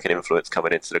South American influence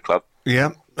coming into the club.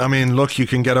 Yeah, I mean, look, you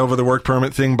can get over the work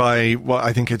permit thing by,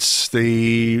 I think it's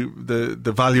the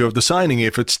value of the signing.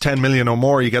 If it's 10 million or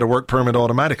more, you get a work permit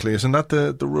automatically. Isn't that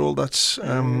the rule that's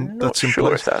in place?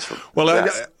 If that's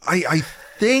I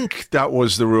think that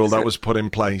was the rule that was put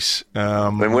in place.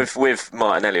 With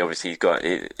Martinelli, obviously he's got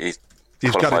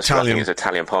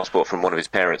Italian passport from one of his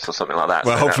parents or something like that.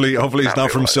 Well, so hopefully he's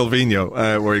not from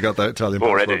Silvino, where he got that Italian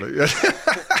passport.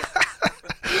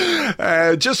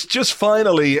 Just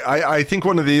finally, I think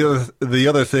one of the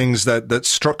other things that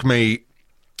struck me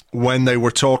when they were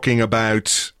talking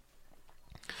about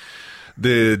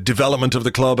the development of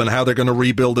the club and how they're going to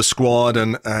rebuild the squad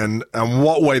and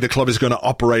what way the club is going to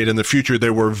operate in the future, they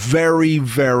were very,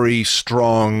 very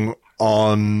strong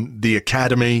on the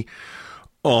academy,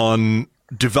 on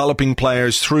developing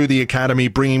players through the academy,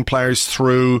 bringing players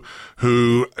through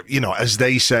who, as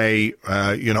they say,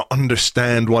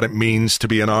 understand what it means to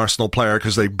be an Arsenal player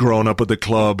because they've grown up with the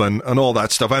club and all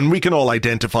that stuff. And we can all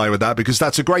identify with that, because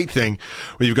that's a great thing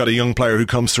when you've got a young player who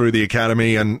comes through the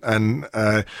academy and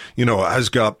has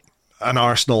got an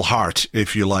Arsenal heart,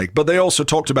 if you like. But they also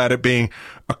talked about it being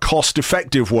a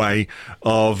cost-effective way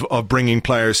of bringing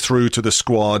players through to the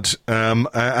squad. And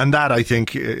that, I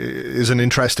think, is an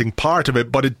interesting part of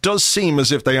it. But it does seem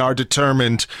as if they are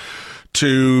determined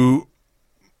to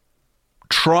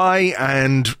try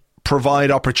and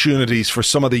provide opportunities for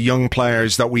some of the young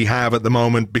players that we have at the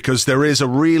moment, because there is a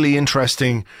really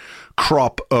interesting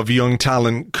crop of young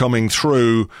talent coming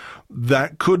through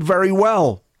that could very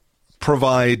well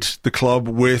provide the club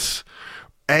with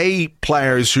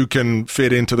players who can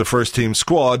fit into the first team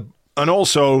squad, and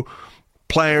also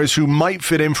players who might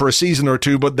fit in for a season or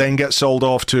two but then get sold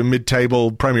off to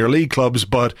mid-table Premier League clubs,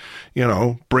 but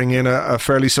bring in a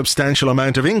fairly substantial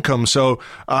amount of income. So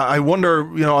I wonder,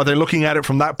 are they looking at it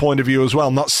from that point of view as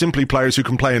well, not simply players who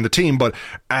can play in the team, but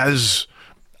as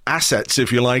assets,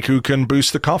 if you like, who can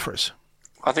boost the coffers?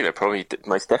 I think they probably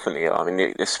most definitely are. I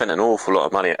mean, they've spent an awful lot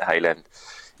of money at Hale End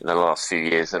in the last few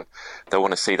years, and they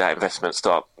want to see that investment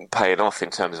start paying off in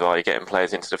terms of either getting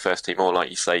players into the first team or, like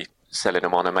you say, selling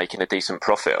them on and making a decent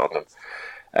profit on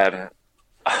them.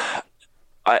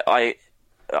 I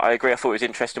agree. I thought it was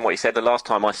interesting what he said. The last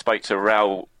time I spoke to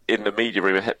Raul in the media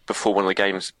room before one of the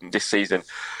games this season,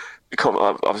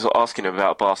 I was asking him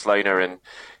about Barcelona, and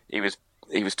he was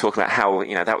talking about how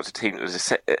that was a team that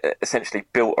was essentially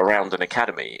built around an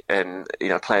academy, and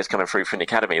players coming through from the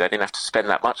academy, they didn't have to spend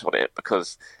that much on it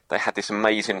because they had this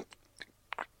amazing,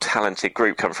 talented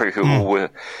group come through who all were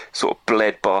sort of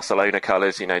bled Barcelona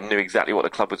colours. Knew exactly what the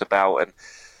club was about,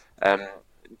 and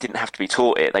didn't have to be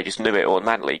taught it. They just knew it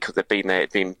automatically because they'd been there,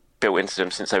 it'd been built into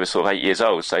them since they were sort of 8 years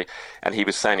old. So, and he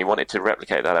was saying he wanted to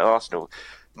replicate that at Arsenal.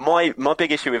 My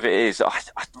big issue with it is,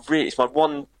 it's my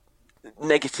one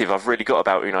negative I've really got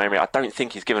about Unai Emery. I don't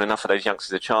think he's given enough of those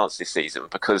youngsters a chance this season,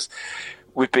 because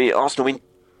Arsenal been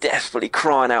desperately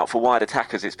crying out for wide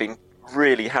attackers. It's been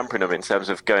really hampering them in terms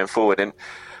of going forward. And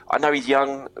I know he's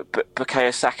young, but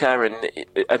Bukayo Saka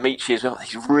and Amici as well,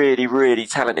 these really, really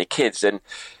talented kids, and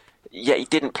yet he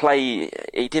didn't play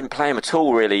him at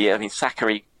all, really. I mean,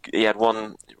 Saka, he had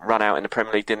one run out in the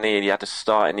Premier League, didn't he? He had to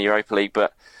start in the Europa League,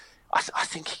 but I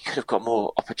think he could have got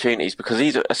more opportunities,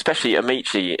 because especially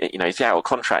Amici, he's out of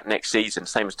contract next season,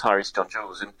 same as Tyrese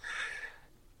John-Jules, and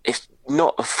it's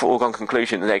not a foregone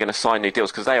conclusion that they're going to sign new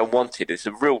deals, because they are wanted. It's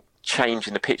a real change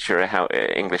in the picture of how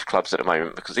English clubs at the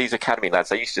moment, because these academy lads,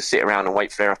 they used to sit around and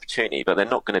wait for their opportunity, but they're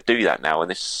not going to do that now. And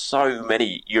there's so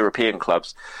many European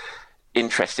clubs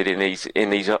interested in these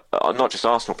not just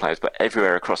Arsenal players, but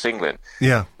everywhere across England.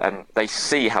 Yeah, and they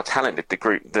see how talented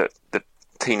the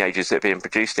teenagers that are being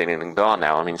produced in England are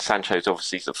now. I mean, Sancho's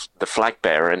obviously the flag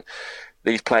bearer, and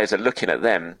these players are looking at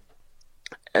them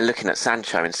and looking at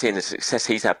Sancho and seeing the success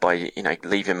he's had by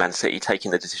leaving Man City,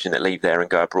 taking the decision to leave there and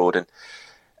go abroad,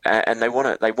 and they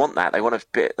want that. They want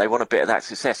a bit of that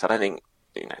success. I don't think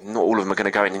not all of them are going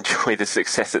to go and enjoy the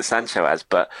success that Sancho has,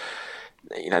 but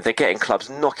they're getting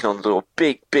clubs knocking on the door,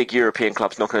 big European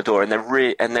clubs knocking on the door,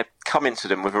 and they're coming to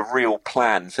them with a real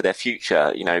plan for their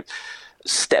future.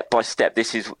 Step by step,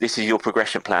 this is your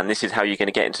progression plan. This is how you're going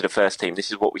to get into the first team. This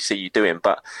is what we see you doing.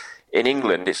 But in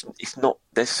England, it's not.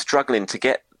 They're struggling to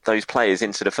get those players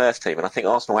into the first team, and I think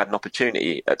Arsenal had an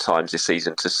opportunity at times this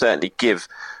season to certainly give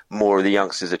more of the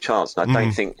youngsters a chance. And I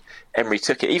don't think Emery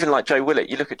took it. Even like Joe Willock,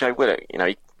 you look at Joe Willock.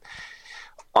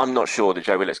 I'm not sure that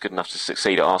Joe Willock's good enough to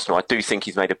succeed at Arsenal. I do think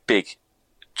he's made a big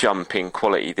jump in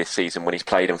quality this season when he's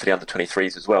played him for the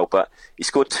under-23s as well. But he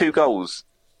scored 2 goals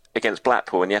against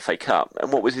Blackpool in the FA Cup,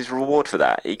 and what was his reward for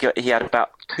that? He had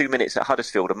about 2 minutes at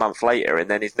Huddersfield a month later, and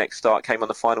then his next start came on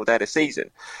the final day of the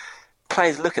season.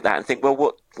 Players look at that and think, well,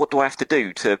 what do I have to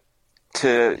do to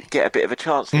get a bit of a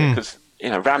chance here? Because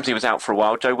Ramsey was out for a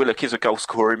while. Joe Willock is a goal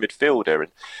scorer in midfielder,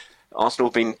 and Arsenal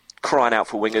have been crying out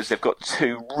for wingers. They've got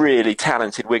 2 really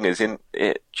talented wingers in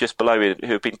just below it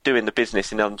who have been doing the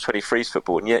business in under-23s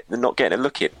football, and yet they're not getting a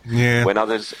look in when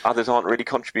others aren't really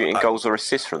contributing goals or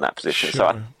assists from that position.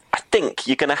 Sure. So I think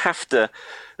you're going to have to,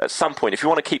 at some point, if you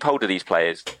want to keep hold of these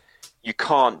players, you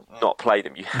can't not play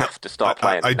them. You have to start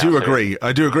playing them. I do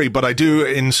agree, but I do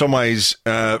in some ways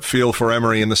feel for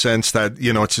Emery in the sense that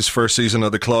it's his first season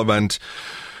of the club, and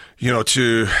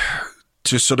to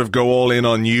sort of go all in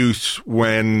on youth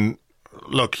when,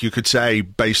 look, you could say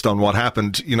based on what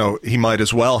happened, he might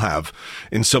as well have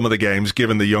in some of the games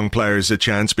given the young players a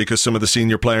chance, because some of the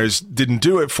senior players didn't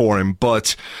do it for him.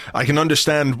 But I can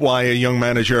understand why a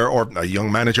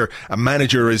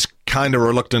manager is kind of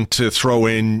reluctant to throw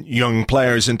in young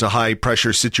players into high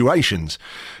pressure situations,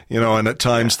 and at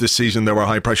times this season there were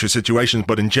high pressure situations.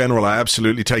 But in general, I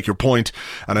absolutely take your point,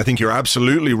 and I think you're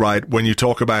absolutely right when you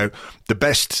talk about the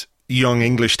best young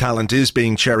English talent is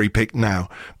being cherry-picked now.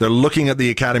 They're looking at the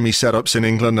academy setups in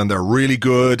England, and they're really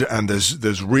good, and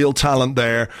there's real talent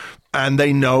there. And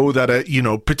they know that,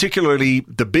 particularly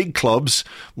the big clubs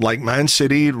like Man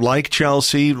City, like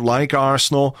Chelsea, like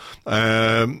Arsenal,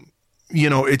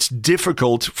 it's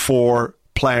difficult for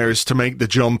players to make the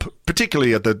jump,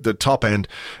 particularly at the top end.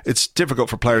 It's difficult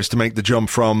for players to make the jump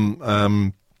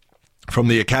from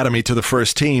the academy to the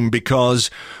first team, because,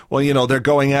 they're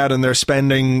going out and they're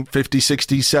spending 50,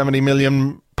 60, 70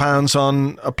 million pounds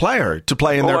on a player to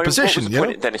play in their position. What was the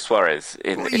point of Denis Suarez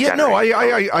in January? No,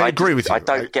 I agree with you. I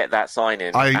don't get that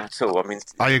signing at all. I mean,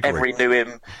 I agree. Emery knew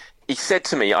him. He said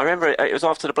to me, I remember it was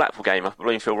after the Blackpool game up at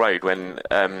Bloomfield Road when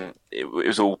it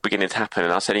was all beginning to happen,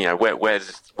 and I said, where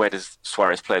does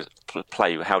Suarez play?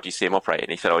 How do you see him operating?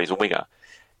 He said, he's a winger.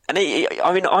 And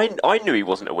I knew he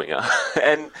wasn't a winger,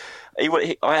 and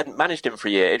I hadn't managed him for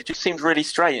a year. It just seemed really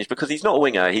strange, because he's not a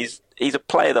winger. He's a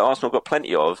player that Arsenal got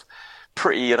plenty of,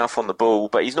 pretty enough on the ball,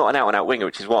 but he's not an out-and-out winger,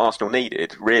 which is what Arsenal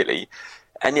needed, really.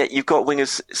 And yet you've got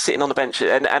wingers sitting on the bench,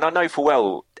 and I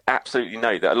know absolutely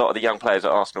know that a lot of the young players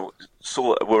at Arsenal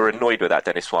were annoyed with that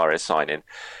Denis Suarez signing,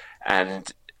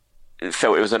 and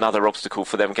felt it was another obstacle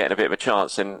for them getting a bit of a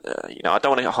chance. And I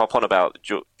don't want to harp on about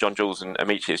John-Jules and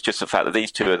Amici. It's just the fact that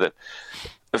these two are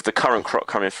of the current crop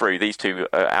coming through. These two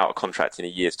are out of contract in a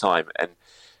year's time, and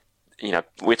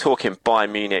we're talking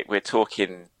Bayern Munich, we're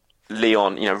talking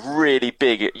Lyon. Really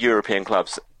big European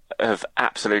clubs have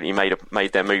absolutely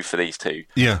made their move for these two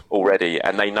already,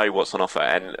 and they know what's on offer.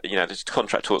 And there's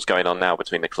contract talks going on now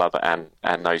between the club and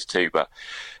those two, but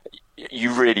I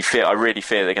really fear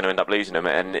they're going to end up losing them,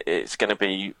 and it's going to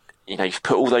be you've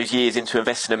put all those years into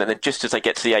investing them, and then just as they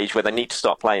get to the age where they need to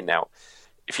start playing now,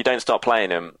 if you don't start playing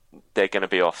them, they're going to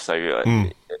be off. So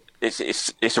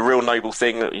it's a real noble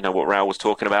thing, what Raul was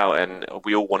talking about, and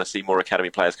we all want to see more academy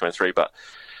players coming through. But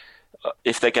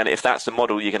if that's the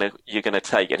model you're gonna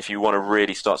take, and if you want to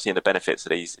really start seeing the benefits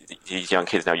of these young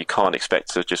kids now, you can't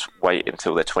expect to just wait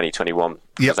until they're 20, 21.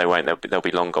 Because they won't. They'll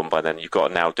be long gone by then. You've got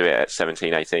to now do it at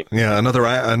 17, 18. Yeah,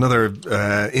 another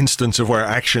instance of where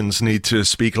actions need to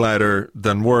speak louder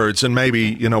than words. And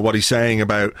maybe, what he's saying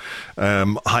about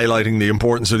highlighting the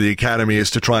importance of the academy is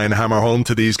to try and hammer home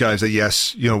to these guys that,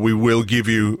 yes, we will give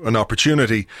you an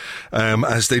opportunity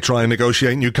as they try and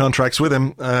negotiate new contracts with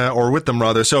him, or with them,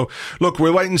 rather. So, look,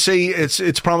 we'll wait and see.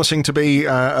 It's promising to be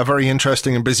a very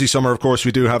interesting and busy summer. Of course,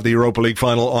 we do have the Europa League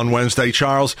final on Wednesday.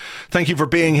 Charles, thank you for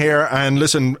being here. And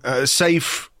listen,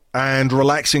 safe and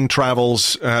relaxing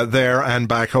travels there and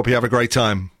back. Hope you have a great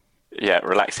time. Yeah,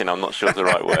 relaxing, I'm not sure is the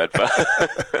right word, but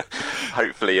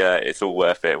hopefully it's all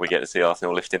worth it. We get to see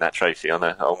Arsenal lifting that trophy on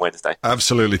Wednesday.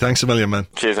 Absolutely. Thanks a million, man.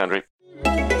 Cheers, Andrew.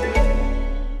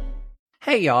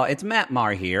 Hey, y'all, it's Matt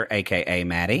Marr here, a.k.a.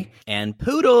 Matty. And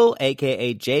Poodle,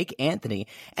 a.k.a. Jake Anthony.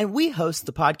 And we host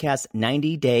the podcast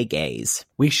 90 Day Gaze.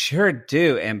 We sure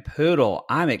do. And Poodle,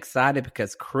 I'm excited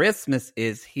because Christmas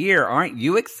is here. Aren't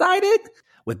you excited?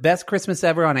 With Best Christmas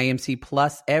Ever on AMC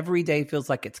Plus, every day feels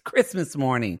like it's Christmas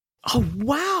morning. Oh,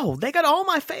 wow. They got all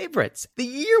my favorites. The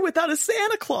Year Without a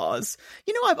Santa Claus.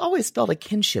 I've always felt a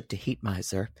kinship to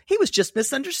Heatmiser. He was just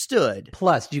misunderstood.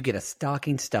 Plus, you get a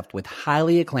stocking stuffed with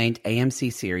highly acclaimed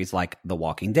AMC series like The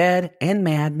Walking Dead and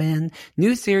Mad Men,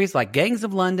 new series like Gangs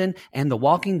of London and The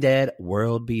Walking Dead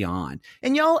World Beyond.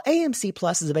 And y'all, AMC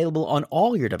Plus is available on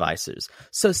all your devices.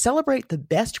 So celebrate the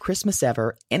best Christmas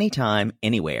ever, anytime,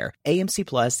 anywhere. AMC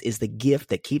Plus is the gift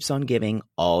that keeps on giving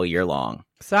all year long.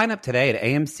 Sign up today at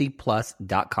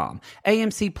amcplus.com.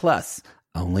 AMC Plus,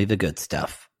 only the good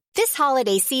stuff. This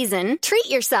holiday season, treat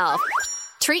yourself.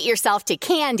 Treat yourself to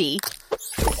candy.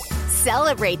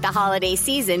 Celebrate the holiday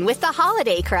season with the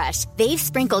Holiday Crush. They've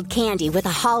sprinkled candy with a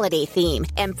holiday theme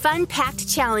and fun-packed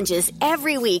challenges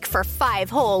every week for 5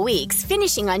 whole weeks,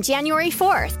 finishing on January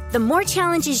 4th. The more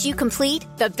challenges you complete,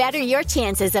 the better your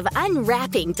chances of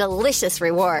unwrapping delicious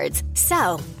rewards.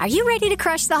 So, are you ready to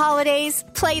crush the holidays?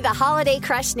 Play the Holiday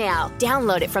Crush now.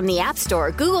 Download it from the App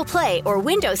Store, Google Play, or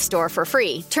Windows Store for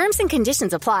free. Terms and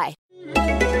conditions apply.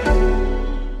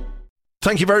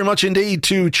 Thank you very much indeed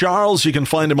to Charles. You can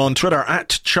find him on Twitter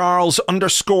at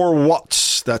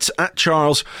Charles_Watts. That's at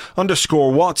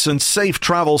Charles_Watts, and safe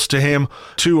travels to him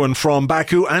to and from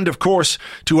Baku. And of course,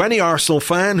 to any Arsenal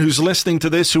fan who's listening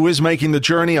to this, who is making the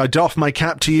journey, I doff my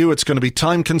cap to you. It's going to be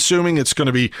time consuming. It's going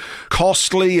to be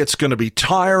costly. It's going to be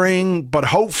tiring, but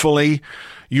hopefully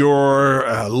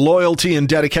your loyalty and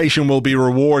dedication will be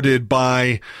rewarded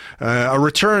by a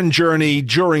return journey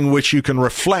during which you can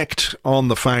reflect on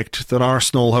the fact that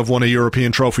Arsenal have won a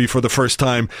European trophy for the first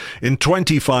time in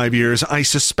 25 years. I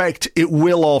suspect it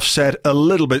will offset a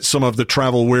little bit some of the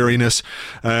travel weariness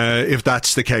if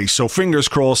that's the case. So fingers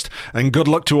crossed, and good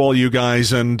luck to all you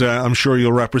guys, and I'm sure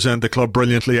you'll represent the club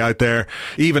brilliantly out there,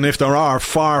 even if there are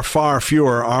far, far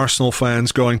fewer Arsenal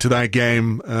fans going to that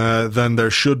game than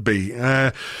there should be.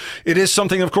 It is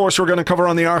something, of course, we're going to cover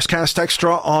on the Arsecast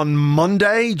Extra on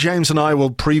Monday. James and I will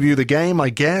preview the game,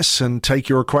 I guess, and take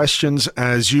your questions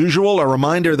as usual. A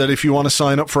reminder that if you want to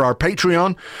sign up for our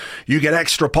Patreon, you get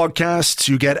extra podcasts,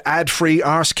 you get ad-free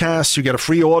Arsecasts, you get a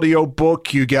free audio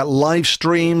book, you get live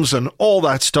streams and all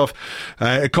that stuff.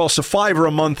 It costs $5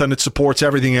 a month, and it supports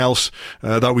everything else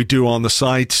that we do on the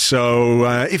site. So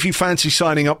if you fancy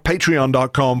signing up,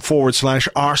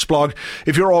 patreon.com/Arseblog.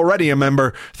 If you're already a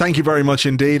member, thank you very much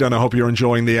indeed, and I hope you're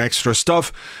enjoying the extra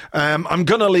stuff. I'm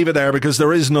going to leave it there because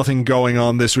there is nothing going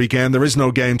on this weekend. There is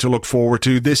no game to look forward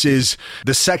to. This is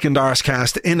the second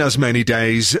Arsecast in as many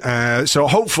days. So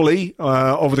hopefully,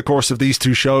 over the course of these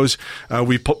 2 shows,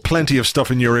 we put plenty of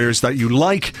stuff in your ears that you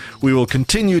like. We will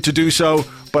continue to do so.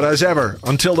 But as ever,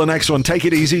 until the next one, take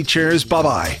it easy. Cheers.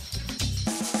 Bye-bye.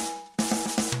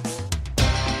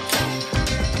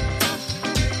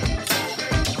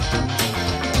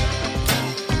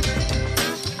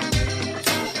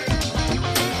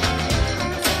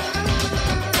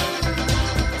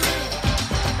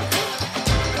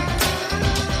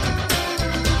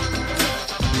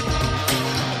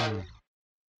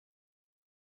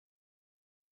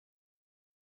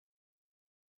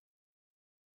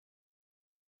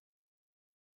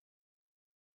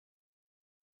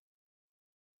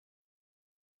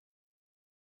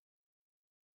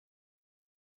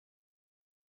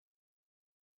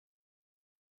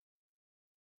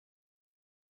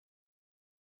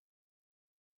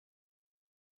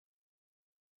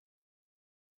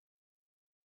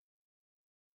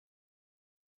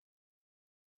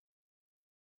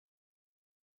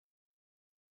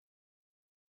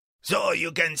 So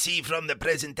you can see from the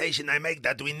presentation I make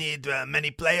that we need many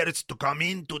players to come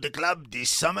into the club this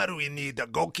summer. We need a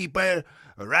goalkeeper,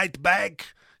 a right back,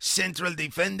 central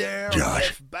defender, Josh,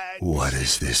 left back. what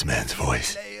is this man's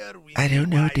voice? I don't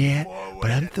know, Dad,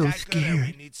 but I'm so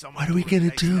scared. What are we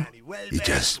gonna do? He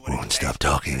just won't stop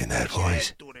talking in that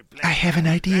voice. I have an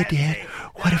idea, Dad.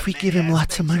 What if we give him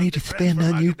lots of money to spend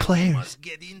on new players?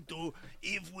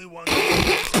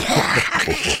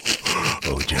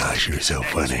 Oh, Josh, you're so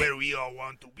funny.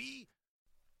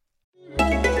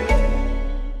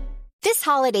 This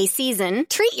holiday season,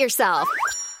 treat yourself.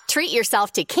 Treat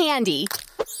yourself to candy.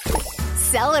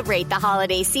 Celebrate the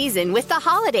holiday season with the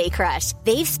Holiday Crush.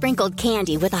 They've sprinkled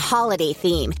candy with a holiday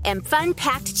theme and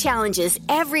fun-packed challenges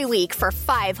every week for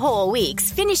 5 whole weeks,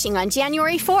 finishing on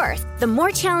January 4th. The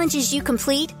more challenges you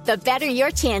complete, the better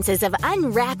your chances of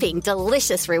unwrapping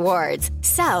delicious rewards.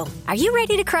 So, are you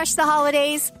ready to crush the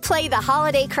holidays? Play the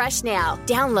Holiday Crush now.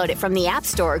 Download it from the App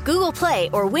Store, Google Play,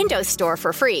 or Windows Store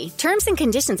for free. Terms and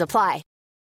conditions apply.